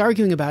 everyone's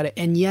arguing about it,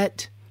 and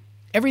yet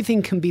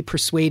everything can be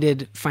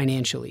persuaded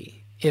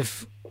financially.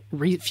 If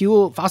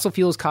fossil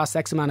fuels cost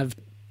X amount of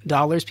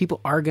dollars,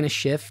 people are going to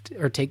shift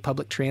or take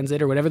public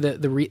transit or whatever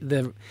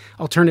the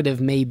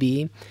alternative may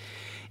be.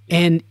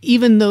 And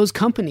even those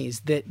companies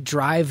that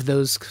drive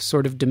those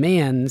sort of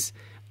demands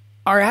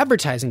are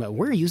advertising about,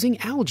 we're using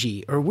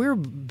algae, or we're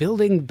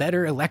building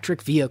better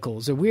electric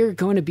vehicles, or we're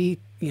going to be,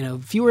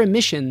 fewer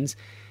emissions.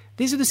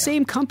 These are the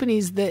same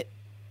companies that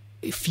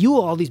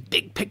fuel all these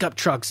big pickup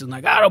trucks, and I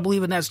don't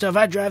believe in that stuff.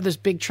 I drive this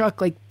big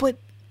truck. But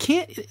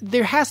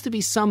there has to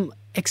be some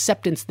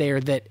acceptance there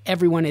that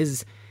everyone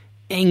is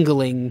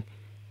angling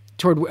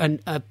toward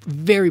a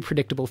very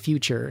predictable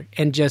future,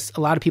 and just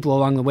a lot of people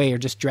along the way are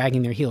just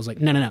dragging their heels.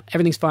 No,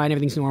 everything's fine,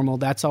 everything's normal,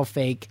 that's all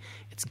fake,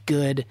 it's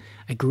good,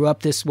 I grew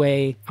up this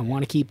way, I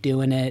want to keep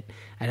doing it,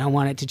 I don't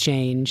want it to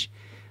change.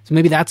 So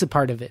maybe that's a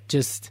part of it.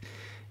 Just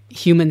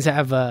humans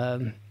have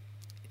I'm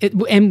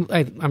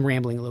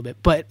rambling a little bit,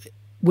 but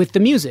with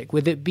the music,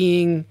 with it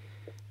being,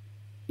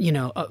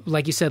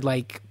 like you said,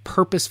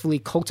 purposefully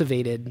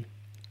cultivated,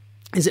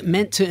 is it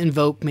meant to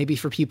invoke maybe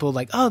for people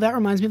that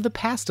reminds me of the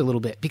past a little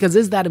bit? Because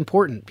is that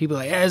important? People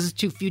are this is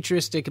too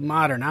futuristic and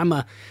modern. I'm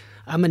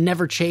a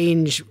never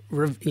change,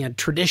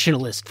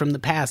 traditionalist from the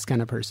past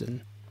kind of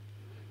person.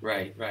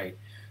 Right.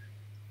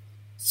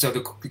 So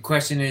the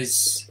question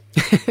is,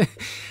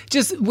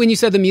 just when you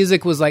said the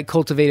music was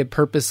cultivated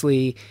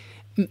purposely,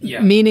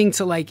 meaning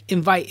to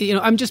invite,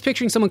 I'm just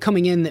picturing someone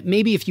coming in that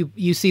maybe if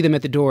you see them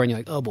at the door and you're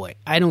like, oh boy,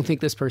 I don't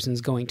think this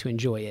person's going to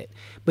enjoy it.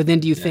 But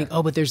then do you think,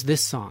 oh, but there's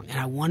this song, and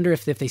I wonder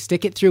if they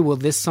stick it through, will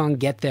this song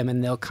get them,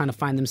 and they'll kind of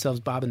find themselves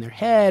bobbing their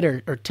head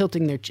or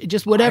tilting their,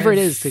 just whatever it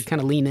is to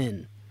kind of lean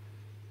in.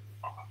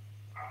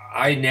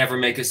 I never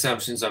make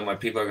assumptions on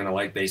what people are going to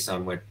like based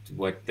on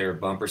what their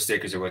bumper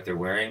stickers or what they're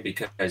wearing,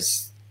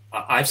 because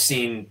I've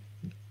seen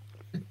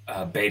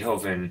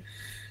Beethoven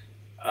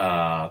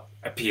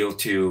appeal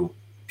to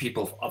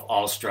people of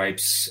all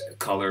stripes,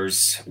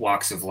 colors,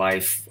 walks of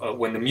life.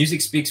 When the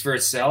music speaks for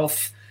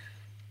itself,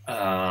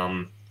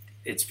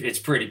 it's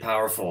pretty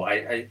powerful.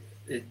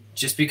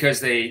 Just because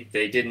they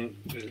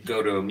didn't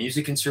go to a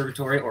music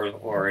conservatory,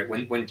 or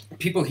when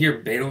people hear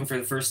Beethoven for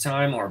the first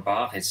time, or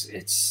Bach,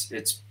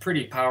 it's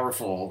pretty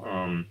powerful.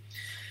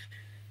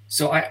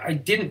 So I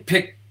didn't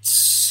pick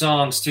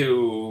songs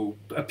to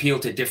appeal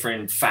to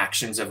different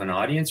factions of an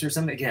audience or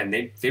something.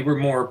 Again, they were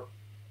more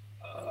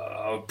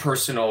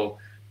personal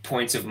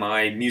points of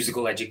my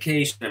musical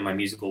education and my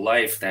musical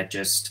life that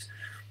just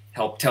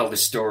help tell the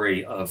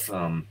story of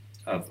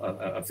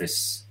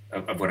this,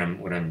 of what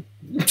I'm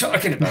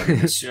talking about in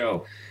this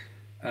show.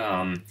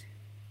 And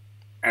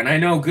I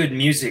know good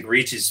music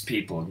reaches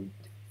people,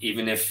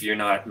 even if you're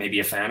not maybe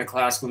a fan of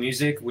classical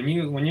music. When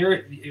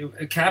you're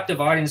a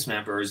captive audience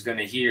member is going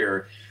to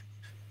hear,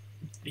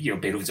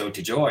 Beethoven's Ode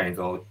to Joy and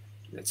go,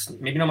 that's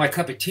maybe not my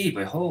cup of tea,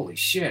 but holy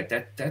shit,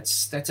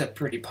 that's a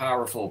pretty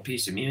powerful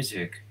piece of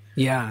music.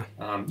 Yeah.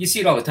 You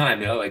see it all the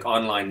time,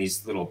 online,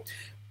 these little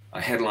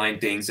headline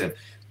things of,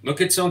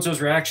 look at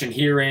so-and-so's reaction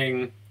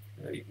hearing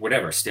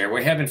whatever,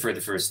 Stairway Heaven for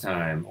the first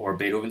time, or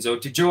Beethoven's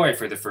Ode to Joy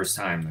for the first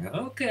time.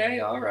 Okay,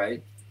 all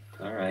right.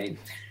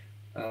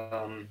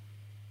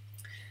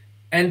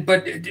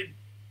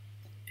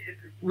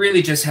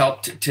 really just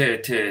help to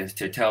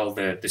tell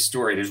the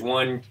story. There's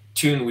one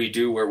tune we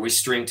do where we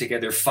string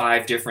together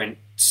 5 different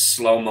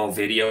slow-mo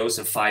videos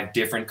of 5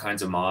 different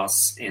kinds of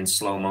moths in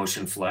slow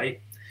motion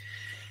flight.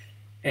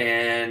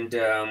 And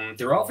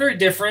they're all very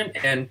different,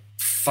 and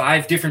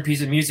 5 different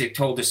pieces of music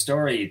told the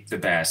story the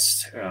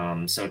best.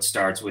 So it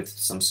starts with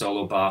some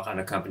solo Bach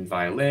unaccompanied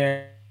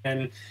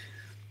violin.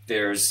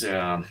 There's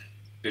a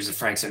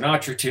Frank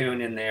Sinatra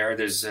tune in there.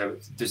 There's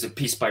a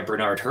piece by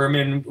Bernard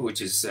Herrmann,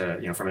 which is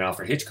from an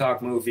Alfred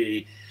Hitchcock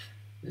movie.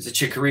 There's a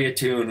Chick Corea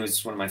tune,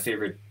 who's one of my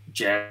favorite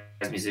jazz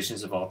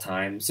musicians of all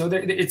time. So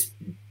it's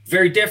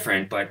very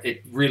different, but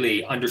it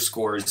really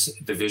underscores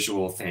the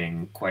visual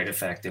thing quite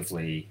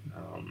effectively.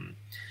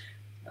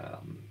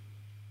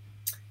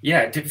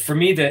 For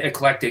me, the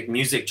eclectic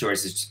music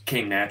choices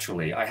came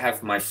naturally. I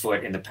have my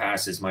foot in the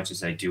past as much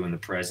as I do in the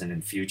present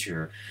and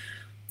future.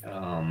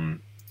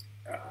 I'm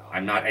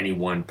not any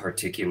one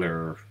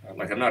particular,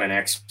 I'm not an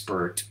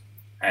expert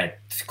at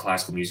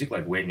classical music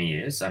like Whitney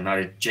is. I'm not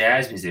a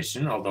jazz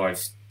musician, although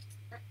I've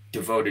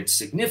devoted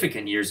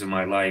significant years of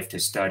my life to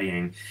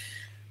studying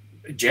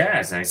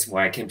jazz. And that's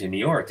why I came to New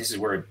York. This is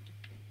where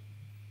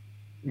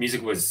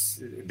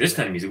this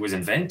kind of music was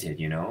invented,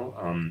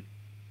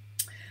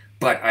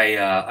 But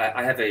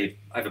I have a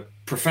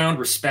profound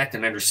respect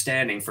and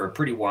understanding for a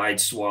pretty wide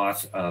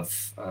swath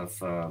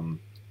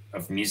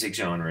of music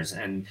genres,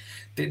 and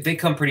they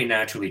come pretty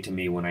naturally to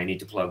me when I need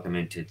to plug them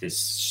into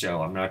this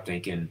show. I'm not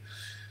thinking,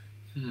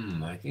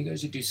 I think I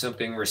should do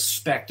something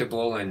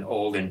respectable and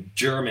old and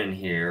German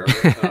here.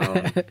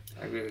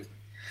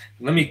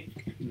 Let me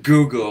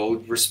Google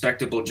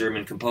respectable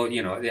German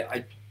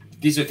composer.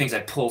 These are things I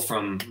pull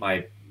from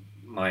my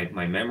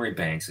memory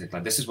banks.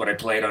 Like, this is what I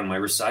played on my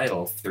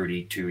recital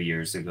 32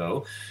 years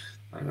ago.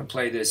 I'm going to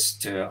play this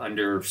to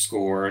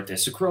underscore the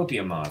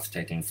Cecropia moth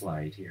taking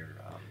flight here.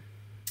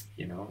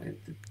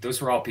 Those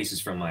were all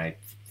pieces from my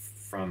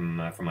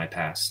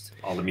past.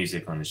 All the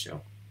music on the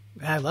show.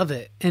 I love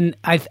it, and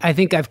I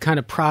think I've kind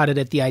of prodded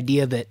at the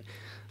idea that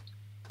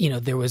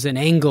there was an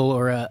angle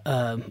or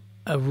a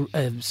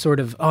sort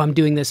of, I'm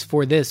doing this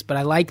for this, but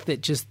I like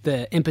that just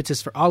the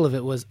impetus for all of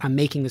it was, I'm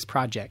making this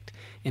project,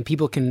 and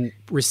people can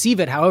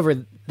receive it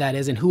however that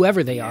is and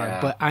whoever they are,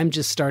 but I'm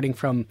just starting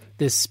from,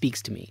 this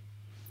speaks to me.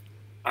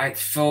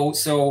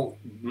 So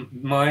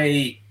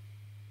my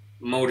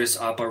modus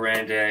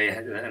operandi,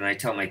 and I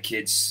tell my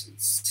kids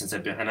since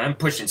and I'm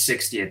pushing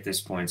 60 at this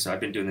point, so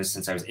I've been doing this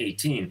since I was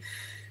 18,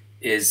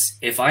 is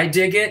if I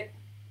dig it,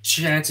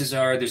 chances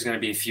are there's going to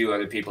be a few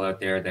other people out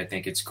there that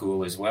think it's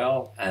cool as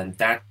well, and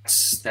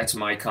that's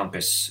my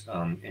compass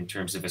in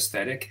terms of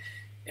aesthetic.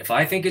 If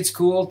I think it's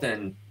cool,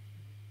 then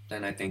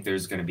I think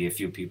there's going to be a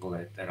few people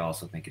that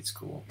also think it's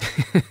cool.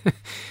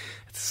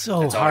 It's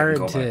so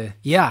hard to,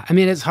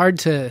 it's hard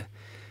to,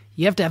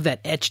 you have to have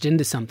that etched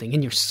into something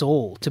in your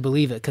soul to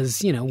believe it,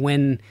 because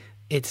when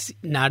it's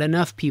not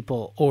enough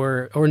people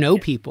or no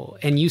people,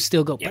 and you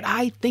still go, but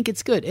I think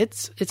it's good.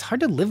 It's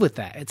hard to live with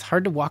that. It's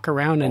hard to walk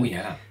around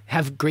and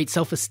have great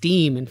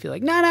self-esteem and feel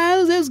like, no,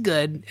 it was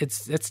good.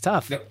 It's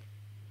tough. The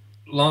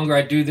longer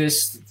I do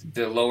this,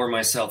 the lower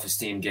my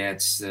self-esteem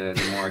gets.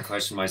 The more I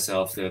question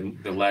myself, the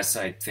less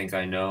I think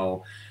I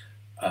know.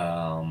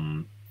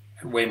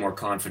 Way more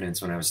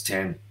confidence when I was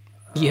 10.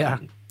 I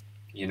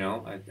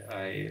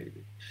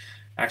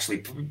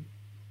actually,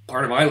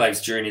 part of my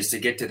life's journey is to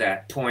get to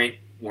that point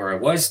where I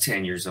was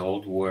 10 years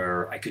old,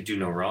 where I could do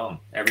no wrong.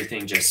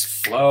 Everything just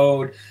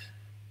flowed.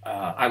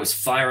 I was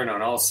firing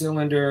on all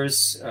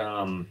cylinders.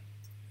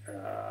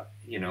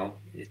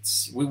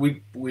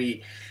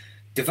 We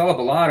develop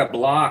a lot of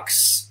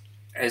blocks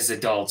as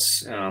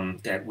adults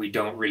that we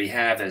don't really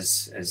have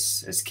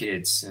as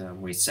kids.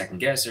 We second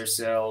guess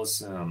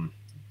ourselves.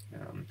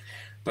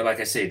 But like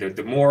I say,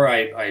 the more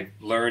I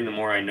learn, the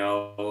more I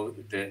know,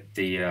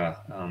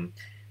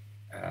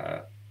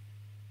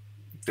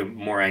 the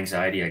more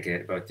anxiety I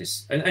get about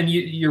this. And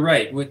you're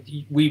right.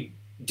 We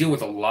deal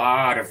with a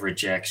lot of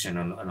rejection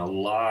and a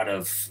lot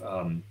of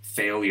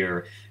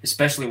failure,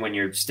 especially when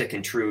you're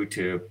sticking true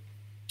to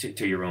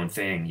your own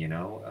thing,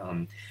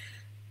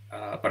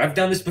 But I've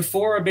done this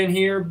before. I've been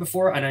here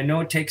before, and I know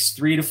it takes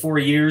 3 to 4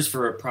 years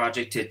for a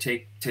project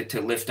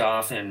to lift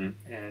off, and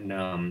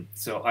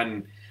so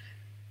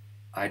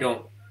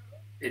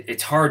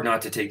it's hard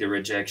not to take the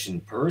rejection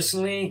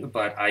personally,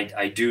 but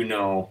I do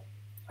know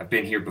I've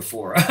been here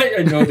before.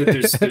 I know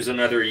that there's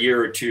another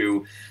year or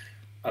two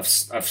of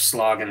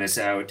slogging this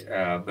out,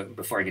 but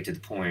before I get to the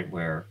point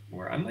where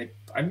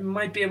I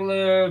might be able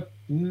to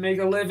make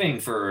a living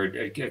for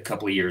a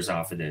couple of years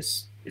off of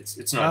this.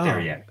 It's not there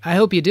yet. I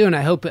hope you do, and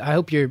I hope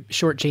you're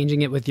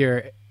shortchanging it with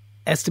your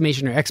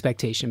estimation or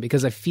expectation,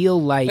 because I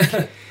feel like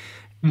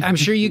I'm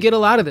sure you get a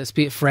lot of this,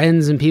 be it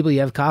friends and people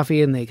you have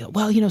coffee and they go,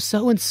 well,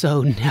 so and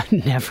so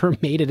never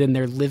made it in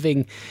their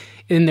living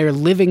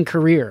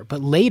career,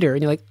 but later,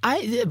 and you're like,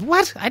 I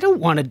don't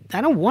want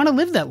to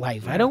live that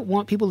life. I don't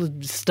want people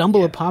to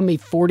stumble upon me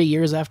 40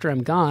 years after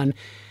I'm gone.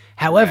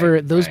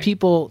 However, those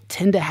people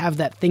tend to have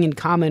that thing in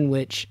common,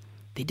 which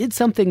they did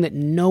something that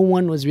no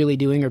one was really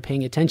doing or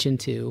paying attention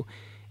to,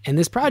 And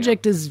this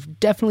project is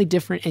definitely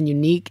different and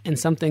unique and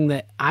something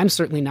that I'm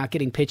certainly not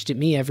getting pitched at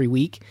me every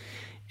week.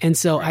 And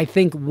so I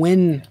think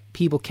when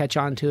people catch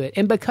on to it,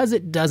 and because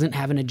it doesn't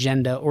have an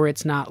agenda, or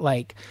it's not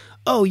like,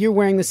 oh, you're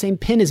wearing the same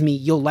pin as me,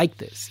 you'll like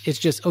this. It's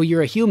just, oh,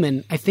 you're a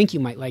human, I think you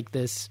might like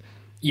this.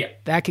 Yeah.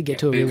 That could get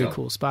to a really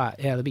cool spot.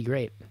 Yeah, that'd be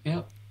great.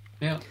 Yeah.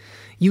 Yeah.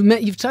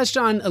 You've touched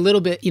on a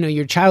little bit,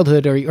 your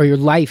childhood or your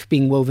life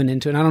being woven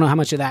into it. And I don't know how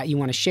much of that you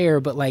want to share,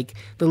 but like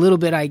the little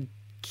bit I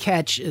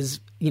catch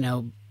is,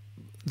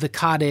 the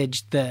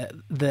cottage,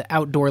 the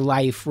outdoor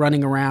life,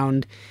 running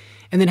around.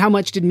 And then how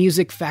much did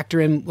music factor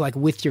in, like,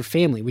 with your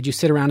family? Would you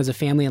sit around as a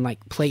family and, like,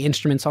 play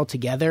instruments all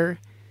together?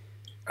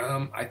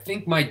 I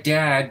think my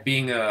dad,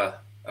 being a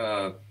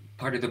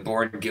part of the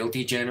born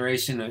guilty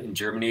generation in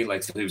Germany,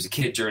 like, so he was a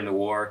kid during the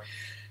war,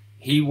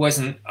 he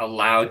wasn't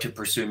allowed to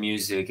pursue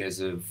music as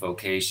a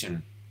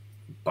vocation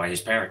by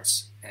his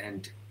parents.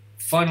 And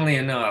funnily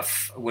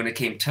enough, when it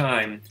came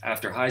time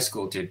after high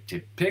school to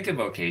pick a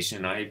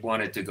vocation, I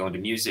wanted to go into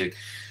music.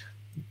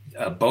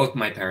 Both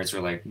my parents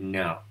were like,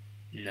 no,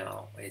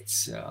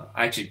 it's,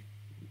 I actually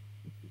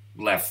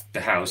left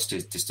the house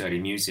to study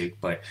music,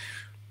 but,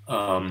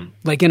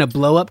 like in a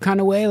blow up kind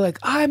of way, like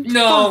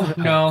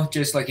no,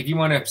 just like, if you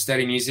want to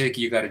study music,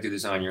 you got to do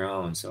this on your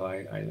own. So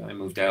I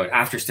moved out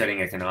after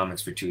studying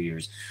economics for 2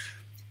 years.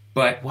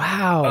 But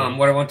wow,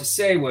 what I want to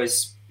say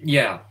was,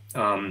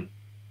 again,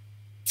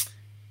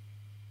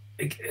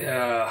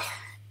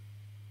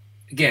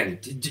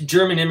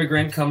 German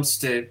immigrant comes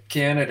to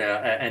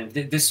Canada, and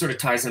this sort of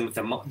ties in with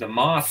the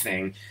Moth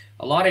thing.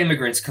 A lot of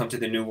immigrants come to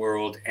the New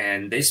World,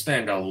 and they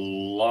spend a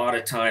lot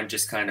of time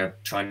just kind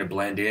of trying to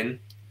blend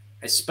in,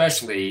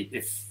 especially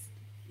if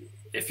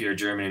you're a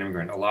German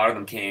immigrant. A lot of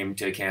them came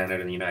to Canada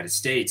and the United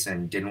States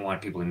and didn't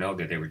want people to know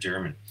that they were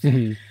German.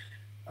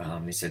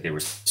 Mm-hmm. They said they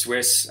were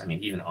Swiss. I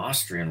mean, even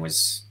Austrian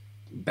was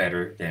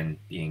better than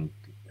being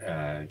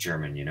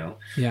German,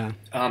 Yeah.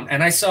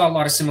 And I saw a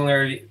lot of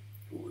similarity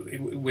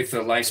with the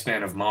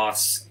lifespan of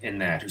Moths in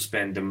that, who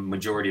spend the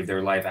majority of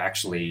their life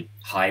actually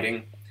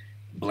hiding,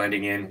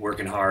 blending in,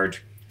 working hard,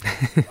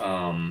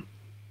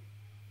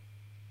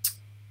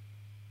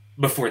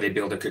 before they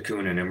build a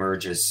cocoon and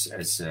emerge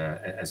as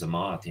a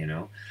moth,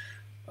 and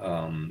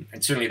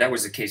certainly that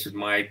was the case with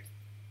my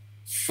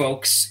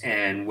folks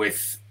and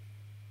with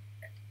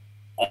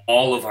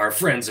all of our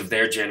friends of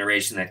their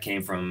generation that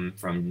came from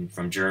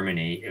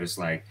Germany. It was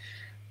like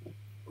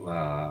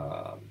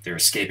they're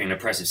escaping an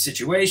oppressive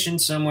situation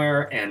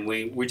somewhere, and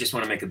we just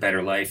want to make a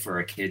better life for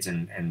our kids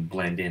and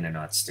blend in and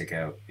not stick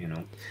out.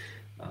 I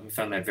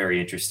found that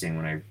very interesting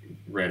when I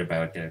read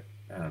about the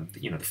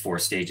 4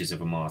 stages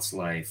of a moth's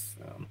life.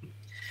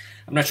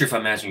 I'm not sure if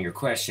I'm answering your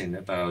question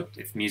about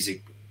if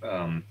music.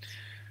 I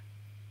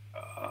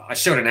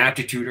showed an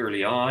aptitude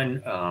early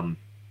on.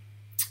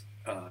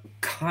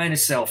 Kind of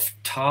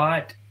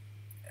self-taught,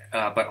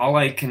 but all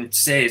I can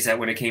say is that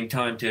when it came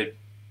time to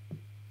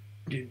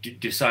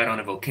decide on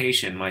a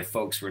vocation, my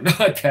folks were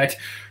not that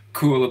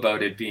cool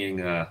about it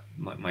being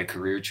my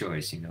career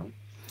choice.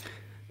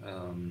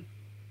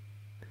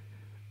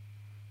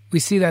 We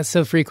see that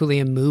so frequently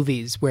in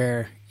movies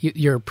where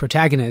your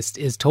protagonist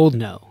is told,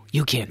 no,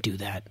 you can't do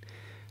that.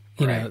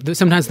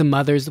 Sometimes the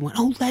mother's the one,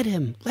 oh, let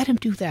him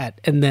do that.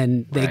 And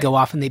then they go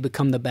off and they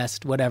become the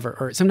best, whatever.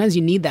 Or sometimes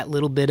you need that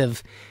little bit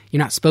of,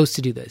 you're not supposed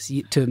to do this.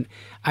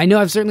 I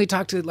know I've certainly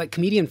talked to like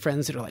comedian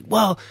friends that are like,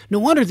 well, no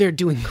wonder they're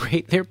doing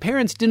great. Their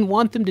parents didn't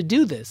want them to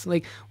do this.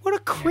 Like, what a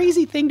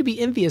crazy thing to be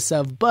envious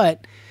of.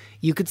 But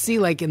you could see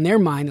like in their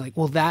mind, like,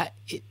 well, that,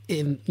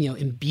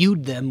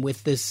 imbued them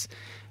with this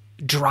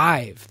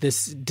drive,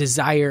 this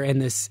desire, and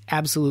this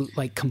absolute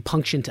like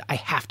compunction to, I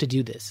have to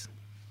do this.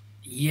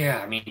 Yeah,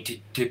 I mean,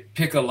 to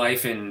pick a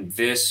life in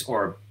this,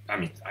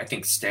 I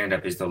think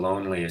stand-up is the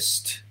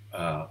loneliest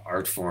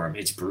art form.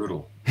 It's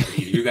brutal.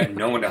 You got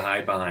no one to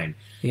hide behind.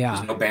 Yeah.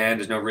 There's no band,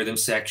 there's no rhythm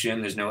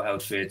section, there's no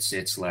outfits.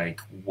 It's like,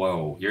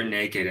 whoa, you're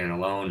naked and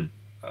alone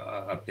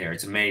up there.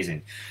 It's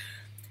amazing.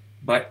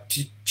 But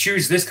to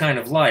choose this kind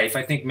of life,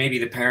 I think maybe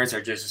the parents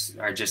are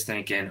just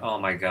thinking, oh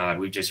my God,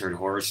 we've just heard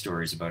horror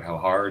stories about how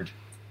hard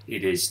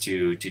it is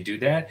to do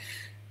that.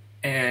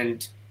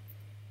 And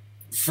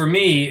for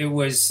me, it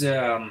was,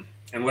 and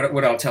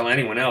what I'll tell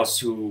anyone else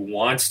who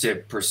wants to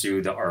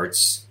pursue the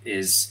arts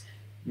is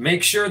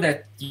make sure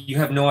that you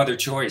have no other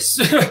choice.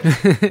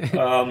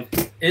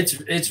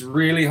 It's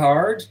really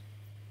hard,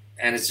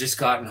 and it's just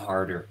gotten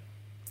harder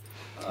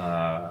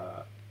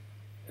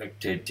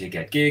to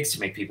get gigs,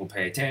 to make people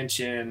pay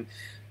attention.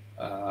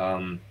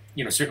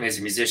 Certainly as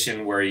a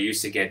musician, where you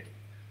used to get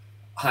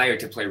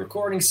hired to play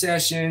recording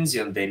sessions,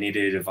 they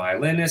needed a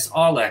violinist.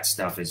 All that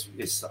stuff is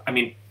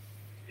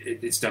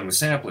it's done with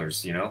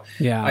samplers,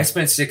 Yeah. I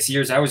spent 6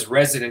 years. I was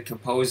resident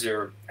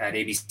composer at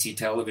ABC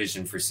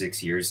Television for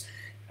 6 years,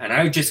 and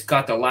I just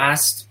got the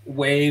last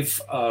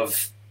wave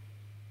of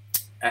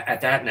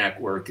at that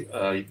network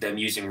them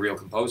using real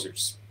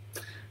composers.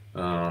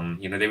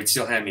 They would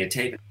still hand me a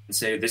tape and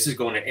say, "This is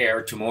going to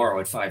air tomorrow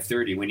at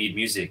 5:30. We need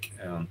music."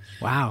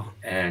 Wow.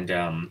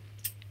 And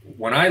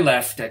when I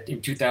left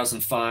in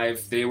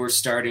 2005, they were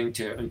starting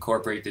to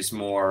incorporate this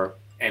more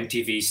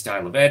MTV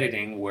style of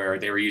editing, where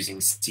they were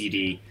using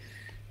CD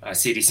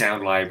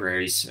sound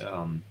libraries.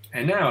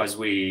 And now, as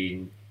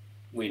we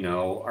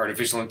know,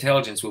 artificial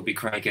intelligence will be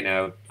cranking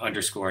out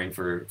underscoring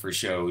for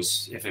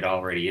shows if it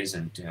already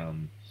isn't.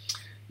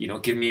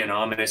 Give me an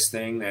ominous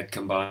thing that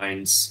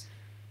combines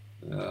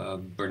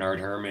Bernard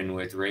Herrmann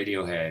with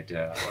Radiohead,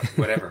 or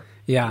whatever.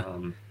 Yeah.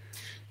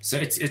 So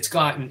it's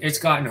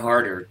gotten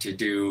harder to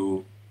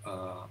do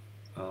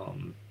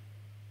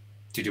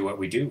what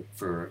we do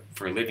for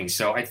a living.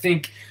 So I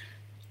think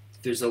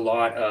there's a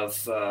lot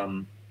of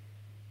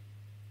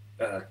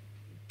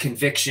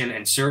conviction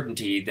and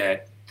certainty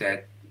that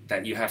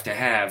you have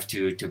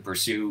to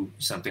pursue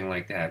something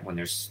like that when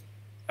there's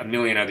a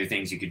million other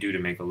things you could do to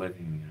make a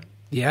living.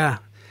 Yeah.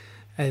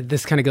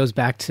 This kind of goes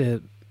back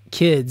to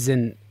kids,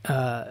 and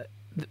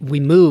we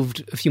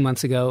moved a few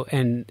months ago,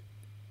 and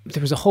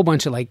there was a whole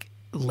bunch of like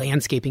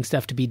landscaping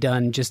stuff to be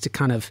done just to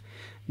kind of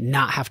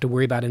not have to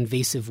worry about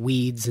invasive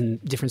weeds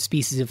and different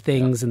species of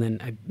things. And then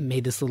I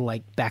made this little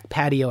like back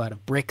patio out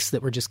of bricks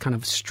that were just kind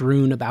of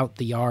strewn about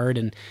the yard.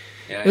 And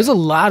it was a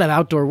lot of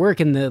outdoor work.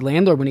 And the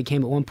landlord, when he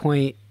came at one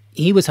point,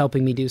 he was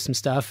helping me do some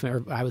stuff,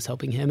 or I was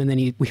helping him. And then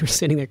we were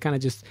sitting there kind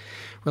of just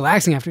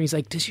relaxing after. He's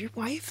like, does your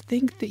wife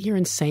think that you're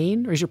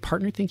insane? Or does your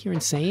partner think you're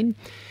insane?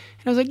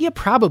 And I was like, yeah,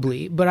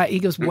 probably. But he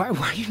goes, why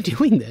are you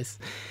doing this?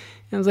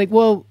 And I was like,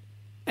 well,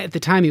 at the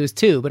time he was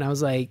 2, but I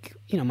was like,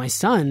 my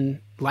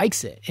son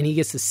likes it and he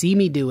gets to see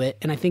me do it.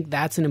 And I think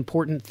that's an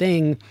important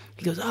thing.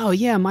 He goes, oh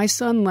yeah, my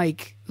son,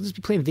 like, we'll just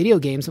be playing video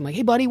games. I'm like,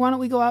 hey buddy, why don't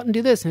we go out and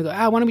do this? And I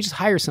go, why don't we just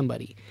hire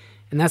somebody?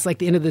 And that's like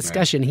the end of the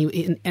discussion.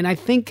 Right. And I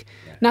think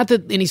not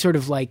that any sort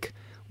of like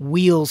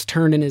wheels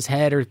turned in his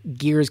head or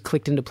gears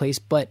clicked into place,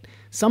 but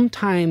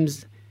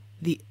sometimes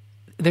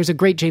there's a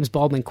great James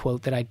Baldwin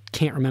quote that I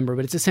can't remember,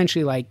 but it's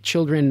essentially like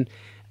children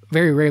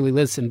very rarely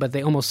listen, but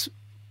they almost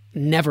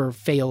never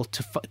fail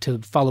to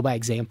follow by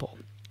example.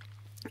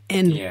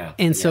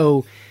 And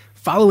so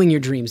following your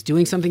dreams,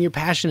 doing something you're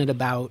passionate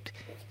about,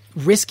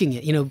 risking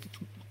it.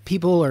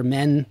 People or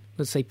men,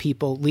 let's say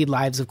people, lead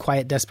lives of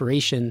quiet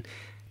desperation.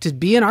 To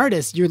be an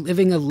artist, you're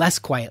living a less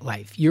quiet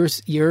life.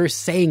 You're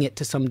saying it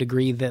to some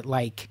degree that,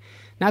 like,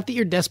 not that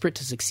you're desperate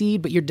to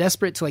succeed, but you're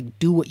desperate to like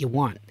do what you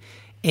want.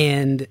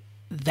 And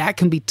that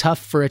can be tough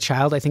for a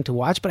child, I think, to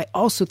watch. But I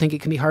also think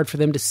it can be hard for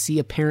them to see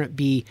a parent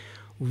be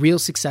real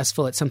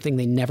successful at something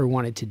they never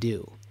wanted to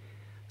do.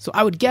 So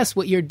I would guess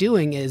what you're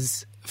doing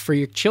is, for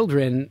your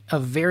children, a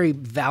very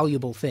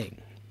valuable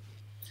thing.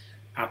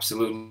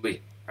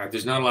 Absolutely.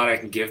 There's not a lot I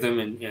can give them,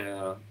 and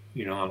I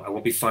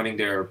won't be funding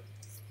their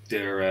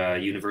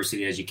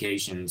university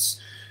educations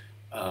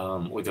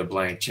with a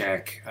blank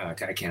check.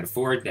 I can't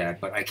afford that,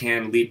 but I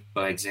can lead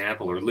by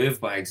example or live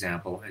by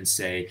example and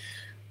say,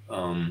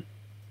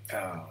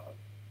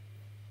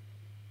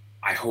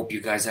 I hope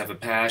you guys have a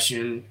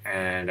passion,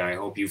 and I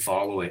hope you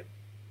follow it.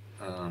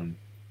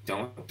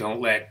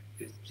 Don't let,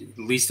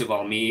 least of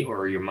all, me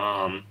or your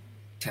mom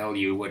tell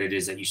you what it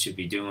is that you should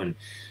be doing.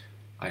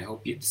 I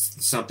hope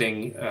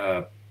something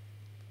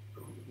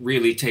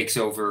really takes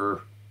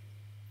over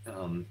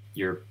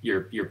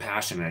your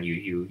passion, and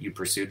you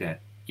pursue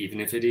that, even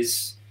if it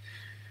is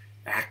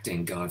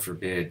acting. God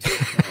forbid.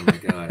 Oh my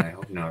God, I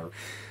hope not.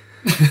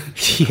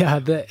 Yeah,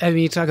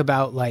 you talk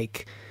about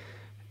like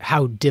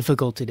how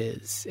difficult it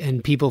is,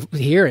 and people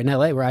here in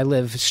LA, where I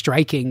live,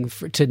 striking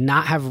to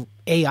not have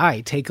AI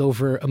take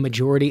over a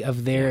majority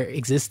of their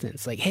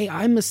existence. Like, hey,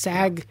 I'm a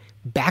SAG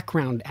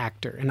background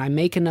actor, and I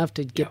make enough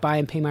to get by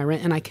and pay my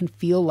rent, and I can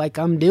feel like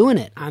I'm doing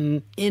it.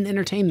 I'm in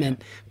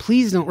entertainment.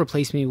 Please don't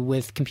replace me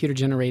with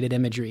computer-generated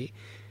imagery.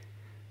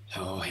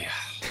 Oh, yeah.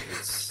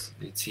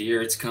 It's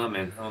here. It's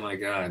coming. Oh, my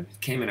God.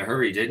 It came in a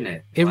hurry, didn't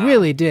it? It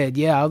really did,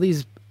 yeah. All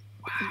these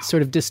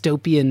sort of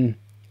dystopian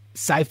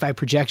sci-fi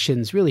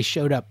projections really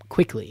showed up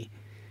quickly.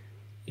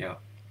 Yeah.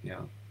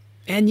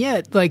 And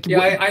yet, like... Yeah,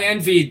 I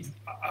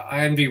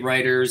envy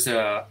writers.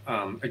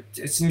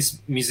 It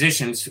seems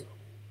musicians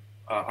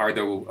are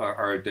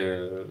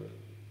the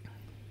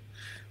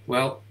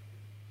well,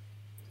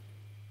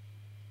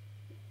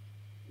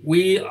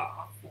 we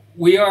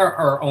are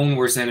our own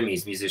worst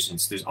enemies,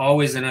 musicians. There's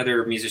always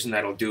another musician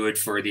that'll do it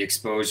for the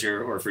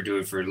exposure, or do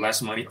it for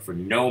less money, or for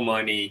no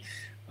money.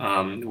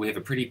 We have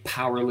a pretty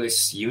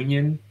powerless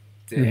union.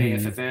 The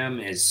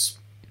AFFM is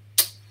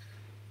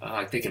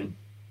they can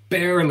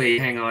barely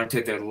hang on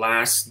to the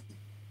last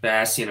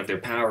bastion of their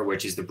power,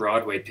 which is the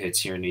Broadway pits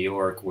here in New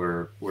York,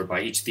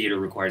 whereby each theater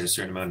requires a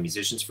certain amount of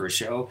musicians for a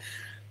show.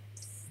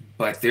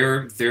 But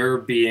they're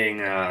being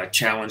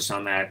challenged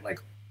on that like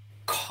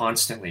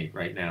constantly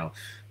right now.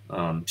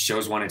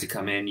 Shows wanted to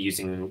come in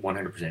using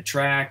 100%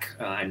 track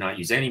and not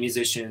use any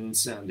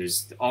musicians.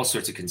 There's all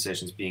sorts of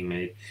concessions being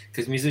made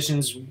because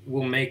musicians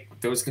will make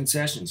those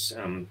concessions.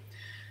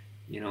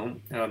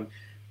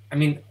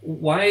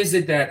 Why is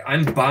it that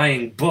I'm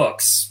buying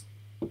books?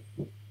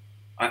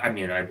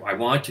 I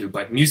want to,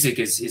 but music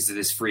is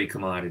this free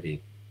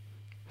commodity.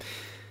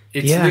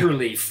 It's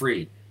literally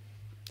free.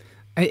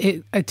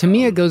 To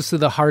me, it goes to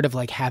the heart of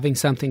like having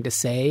something to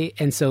say.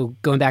 And so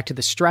going back to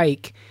the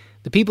strike,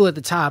 the people at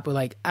the top were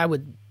like, I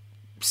would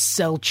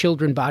sell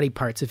children body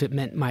parts if it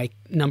meant my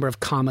number of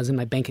commas in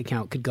my bank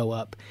account could go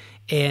up.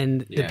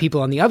 And the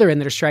people on the other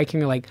end that are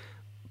striking are like,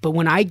 but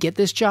when I get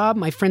this job,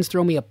 my friends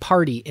throw me a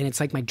party and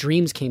it's like my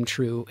dreams came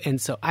true. And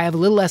so I have a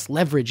little less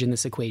leverage in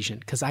this equation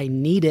because I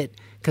need it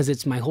because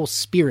it's my whole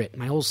spirit.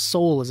 My whole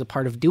soul is a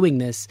part of doing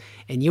this.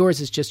 And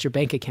yours is just your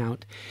bank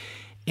account.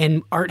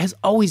 And art has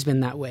always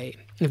been that way.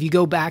 If you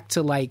go back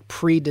to like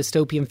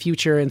pre-dystopian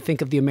future and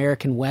think of the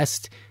American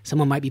West,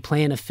 someone might be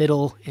playing a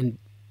fiddle and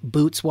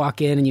boots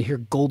walk in and you hear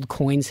gold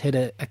coins hit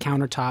a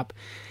countertop.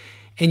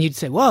 And you'd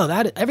say, whoa,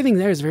 everything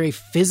there is very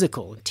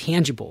physical and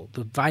tangible.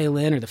 The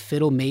violin or the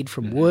fiddle made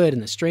from wood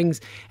and the strings.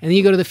 And then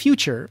you go to the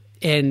future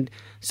and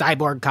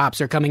cyborg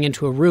cops are coming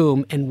into a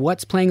room and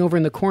what's playing over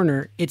in the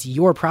corner, it's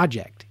your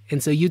project.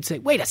 And so you'd say,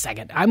 wait a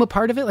second, I'm a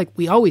part of it? Like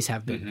we always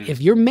have been. Mm-hmm.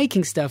 If you're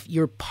making stuff,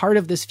 you're part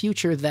of this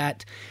future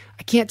that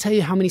I can't tell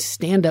you how many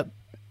stand-up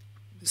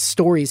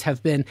stories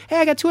have been, hey,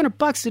 I got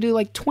 $200 to do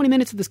like 20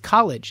 minutes at this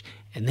college.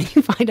 And then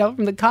you find out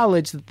from the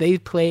college that they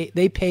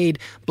paid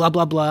blah,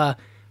 blah, blah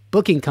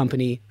booking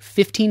company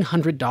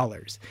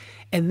 $1,500.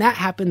 And that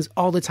happens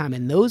all the time.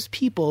 And those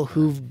people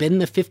who've been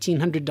the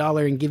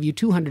 $1,500 and give you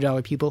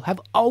 $200 people have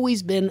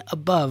always been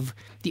above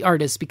the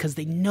artists because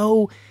they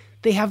know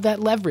they have that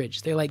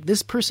leverage. They're like,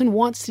 this person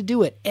wants to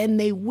do it and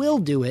they will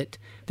do it.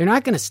 They're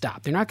not going to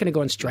stop. They're not going to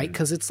go on strike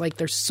because it's like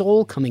their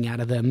soul coming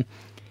out of them.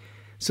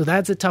 So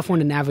that's a tough one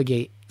to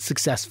navigate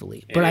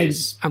successfully. But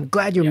I'm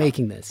glad you're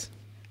making this.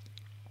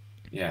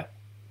 Yeah.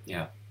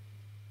 Yeah.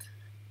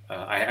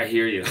 I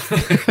hear you.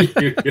 I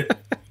hear you.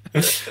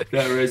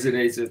 That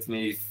resonates with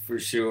me for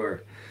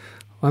sure.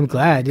 Well, I'm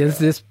glad.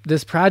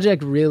 This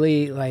project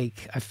really,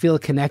 like, I feel a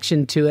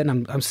connection to it,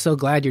 and I'm so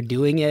glad you're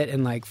doing it.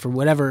 And like, for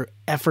whatever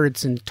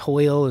efforts and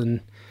toil and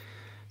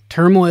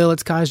turmoil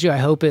it's caused you, I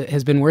hope it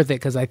has been worth it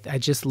because I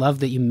just love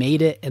that you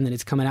made it and that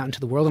it's coming out into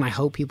the world. And I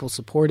hope people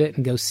support it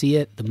and go see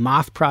it. The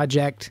Moth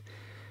Project,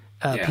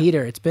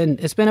 Peter, it's been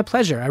a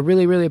pleasure. I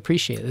really, really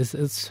appreciate it.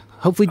 It's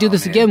hopefully do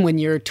this again when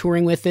you're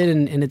touring with it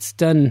and it's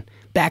done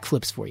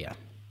backflips for you.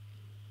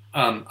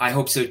 I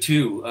hope so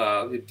too.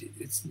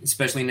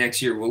 Especially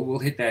next year, we'll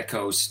hit that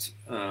coast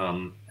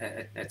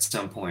at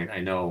some point. I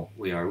know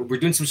we are. We're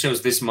doing some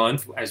shows this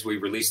month as we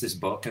release this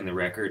book and the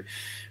record.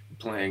 We're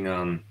playing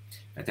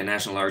at the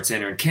National Arts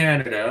Centre in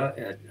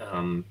Canada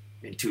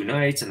in 2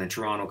 nights, and then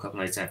Toronto a couple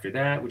nights after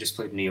that. We just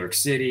played New York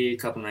City a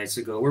couple nights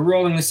ago. We're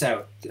rolling this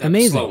out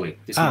slowly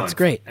this month. It's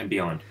great. And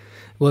beyond.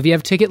 Well, if you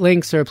have ticket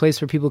links or a place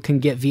where people can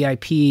get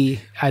VIP,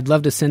 I'd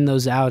love to send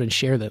those out and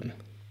share them.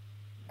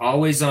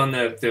 Always on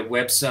the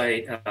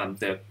website,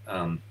 the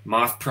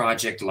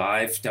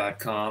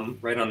mothprojectlive.com.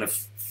 Right on the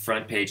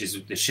front pages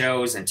of the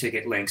shows and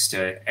ticket links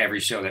to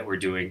every show that we're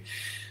doing,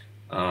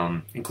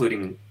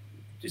 including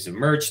there's a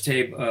merch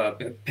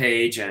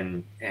page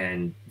and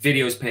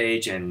videos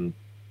page and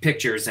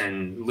pictures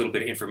and a little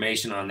bit of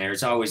information on there.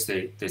 It's always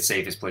the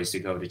safest place to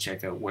go to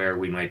check out where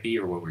we might be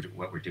or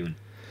what we're doing.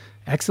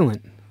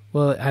 Excellent.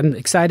 Well, I'm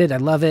excited. I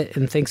love it.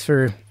 And thanks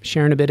for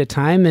sharing a bit of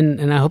time.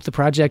 And I hope the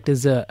project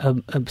is a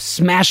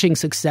smashing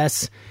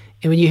success.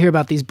 And when you hear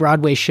about these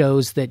Broadway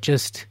shows that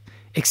just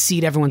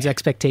exceed everyone's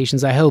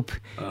expectations, I hope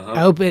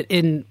it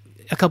in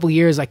a couple of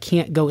years I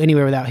can't go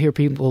anywhere without hearing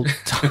people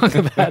talk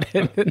about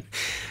it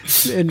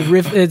and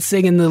riff and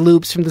singing the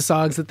loops from the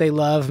songs that they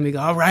love. And we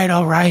go, all right,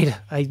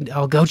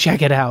 I'll go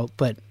check it out.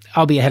 But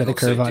I'll be ahead of the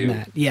curve on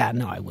that. Yeah,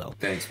 no, I will.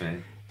 Thanks,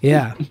 man.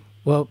 Yeah.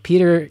 Well,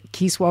 Peter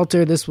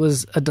Kiesewalter, this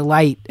was a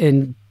delight,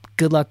 and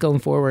good luck going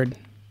forward.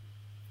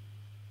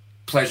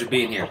 Pleasure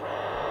being here.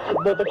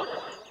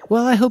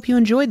 Well, I hope you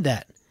enjoyed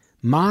that.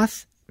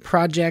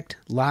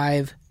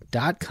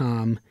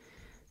 mothprojectlive.com.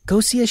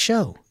 Go see a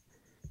show.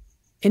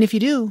 And if you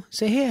do,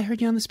 say, hey, I heard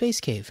you on the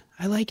Space Cave.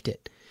 I liked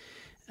it.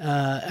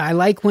 I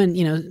like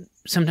when,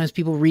 sometimes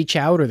people reach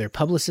out or their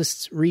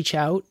publicists reach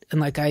out. And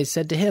like I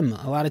said to him,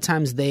 a lot of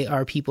times they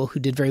are people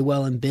who did very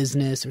well in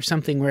business or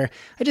something where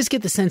I just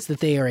get the sense that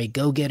they are a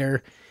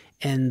go-getter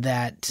and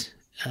that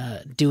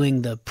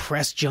doing the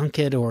press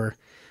junket or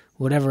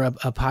whatever a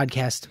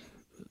podcast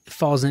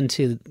falls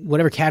into,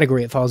 whatever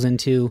category it falls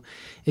into,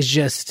 is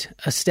just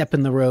a step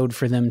in the road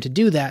for them to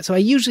do that. So I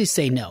usually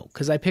say no,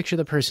 because I picture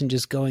the person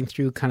just going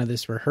through kind of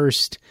this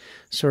rehearsed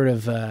sort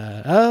of,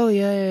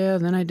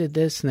 then I did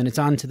this, and then it's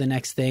on to the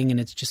next thing, and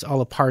it's just all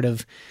a part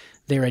of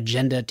their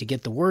agenda to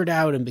get the word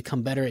out and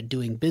become better at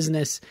doing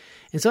business.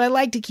 And so I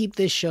like to keep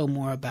this show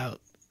more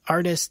about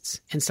artists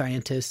and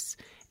scientists,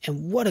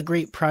 and what a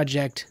great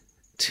project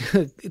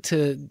to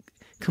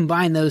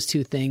combine those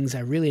two things. I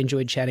really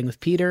enjoyed chatting with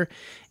Peter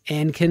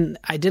and can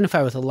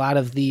identify with a lot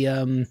of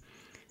the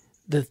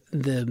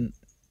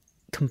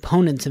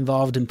components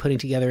involved in putting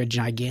together a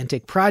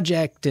gigantic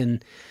project.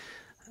 And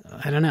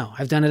I don't know,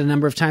 I've done it a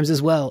number of times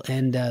as well.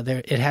 And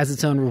it has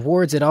its own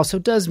rewards. It also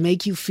does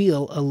make you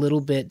feel a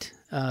little bit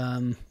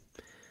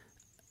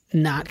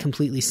not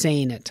completely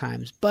sane at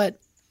times. But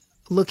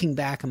looking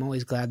back, I'm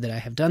always glad that I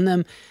have done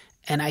them.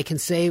 And I can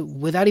say,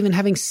 without even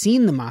having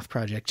seen the Moth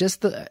project,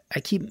 I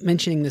keep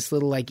mentioning this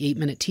little like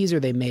 8-minute teaser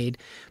they made,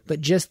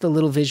 but just the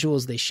little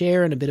visuals they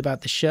share and a bit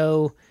about the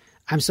show,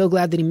 I'm so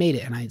glad that he made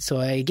it. And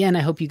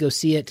I hope you go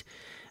see it.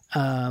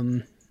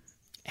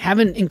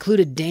 Haven't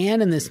included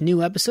Dan in this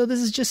new episode.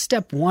 This is just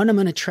step one. I'm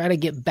going to try to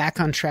get back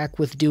on track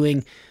with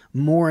doing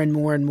more and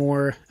more and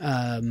more,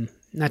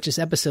 not just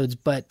episodes,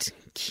 but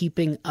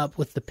keeping up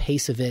with the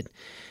pace of it.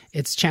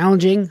 It's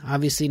challenging.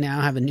 Obviously now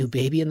I have a new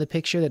baby in the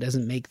picture. That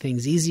doesn't make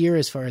things easier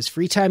as far as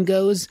free time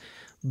goes,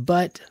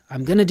 but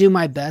I'm going to do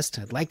my best.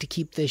 I'd like to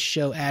keep this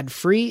show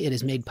ad-free. It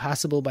is made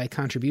possible by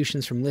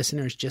contributions from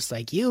listeners just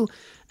like you.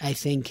 I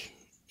think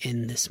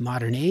in this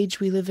modern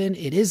age we live in,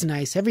 it is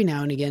nice every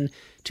now and again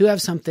to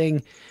have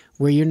something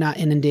where you're not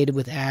inundated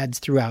with ads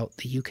throughout,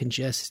 that you can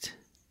just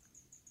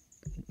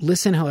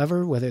listen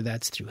however, whether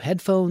that's through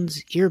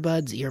headphones,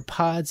 earbuds,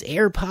 earpods,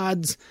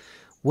 AirPods,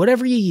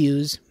 whatever you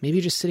use. Maybe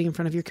you're just sitting in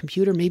front of your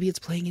computer, maybe it's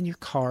playing in your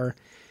car,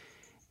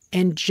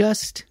 and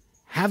just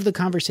have the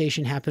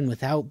conversation happen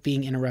without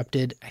being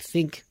interrupted. I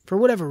think for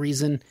whatever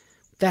reason,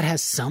 that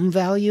has some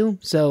value.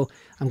 So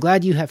I'm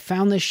glad you have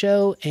found this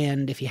show,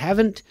 and if you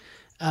haven't,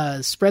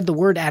 spread the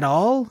word at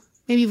all.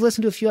 Maybe you've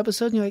listened to a few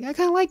episodes and you're like, I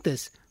kind of like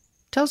this.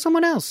 Tell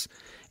someone else.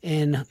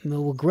 And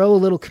we'll grow a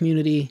little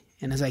community.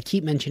 And as I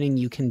keep mentioning,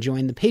 you can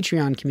join the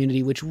Patreon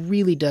community, which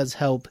really does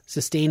help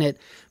sustain it,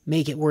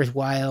 make it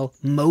worthwhile,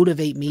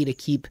 motivate me to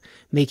keep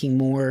making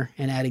more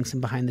and adding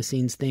some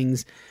behind-the-scenes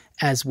things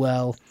as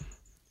well.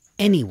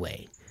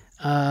 Anyway,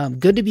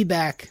 good to be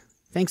back.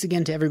 Thanks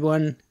again to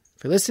everyone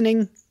for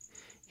listening.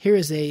 Here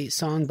is a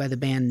song by the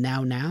band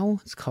Now Now.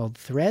 It's called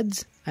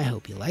Threads. I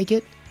hope you like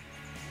it.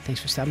 Thanks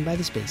for stopping by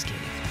the Space Cave.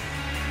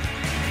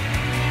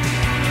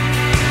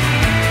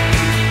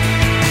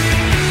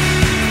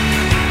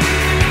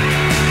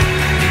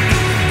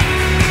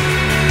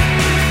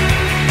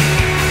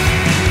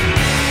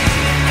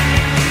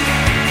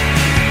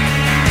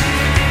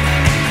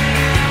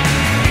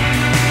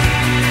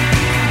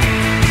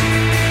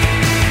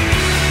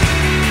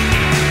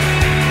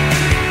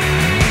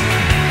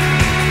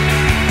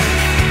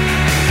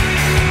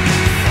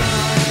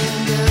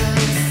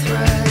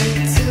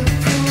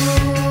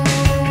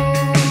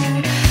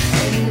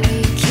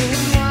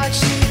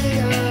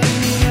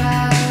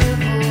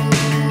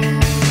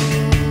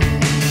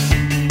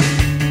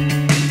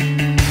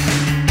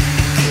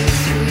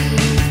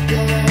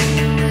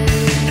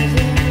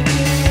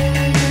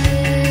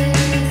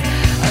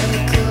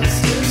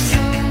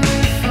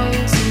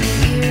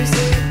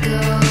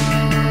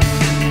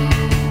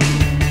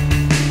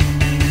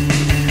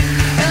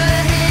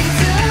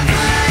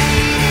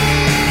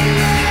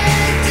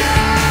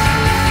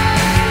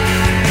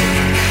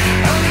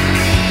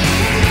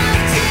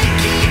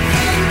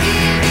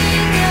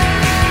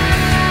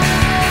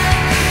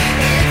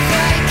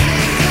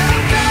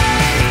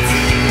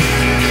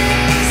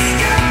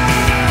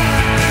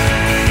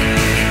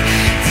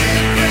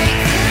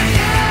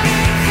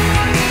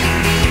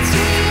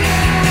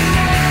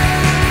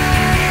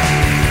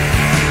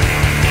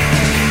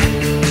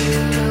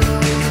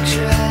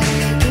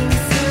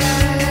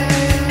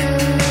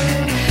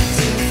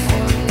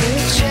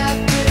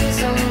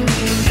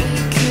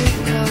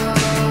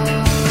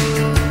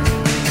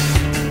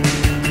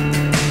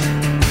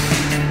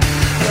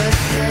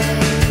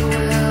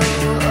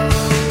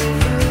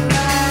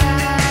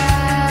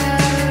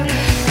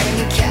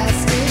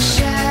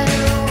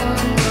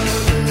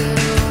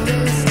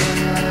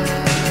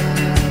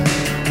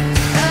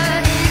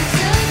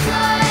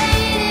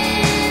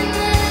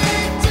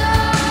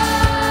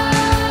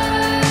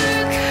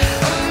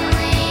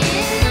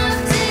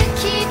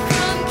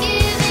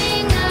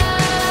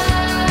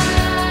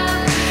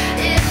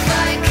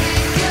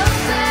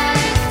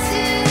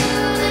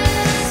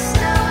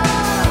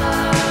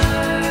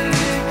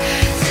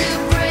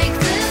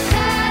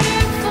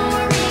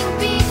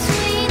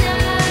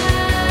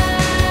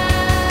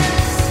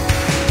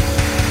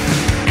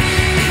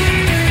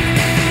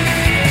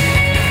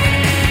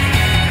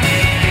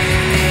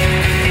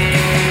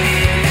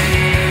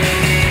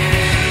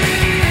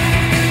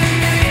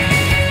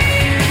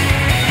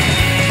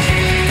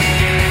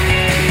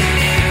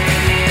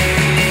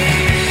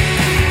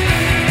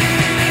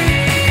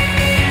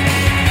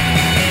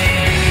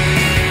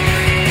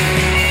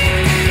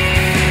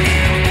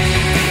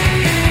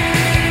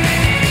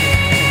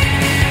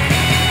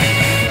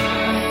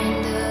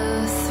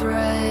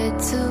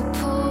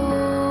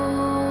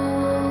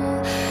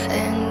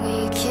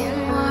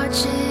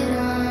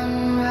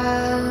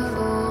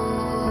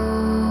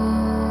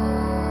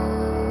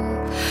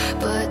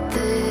 But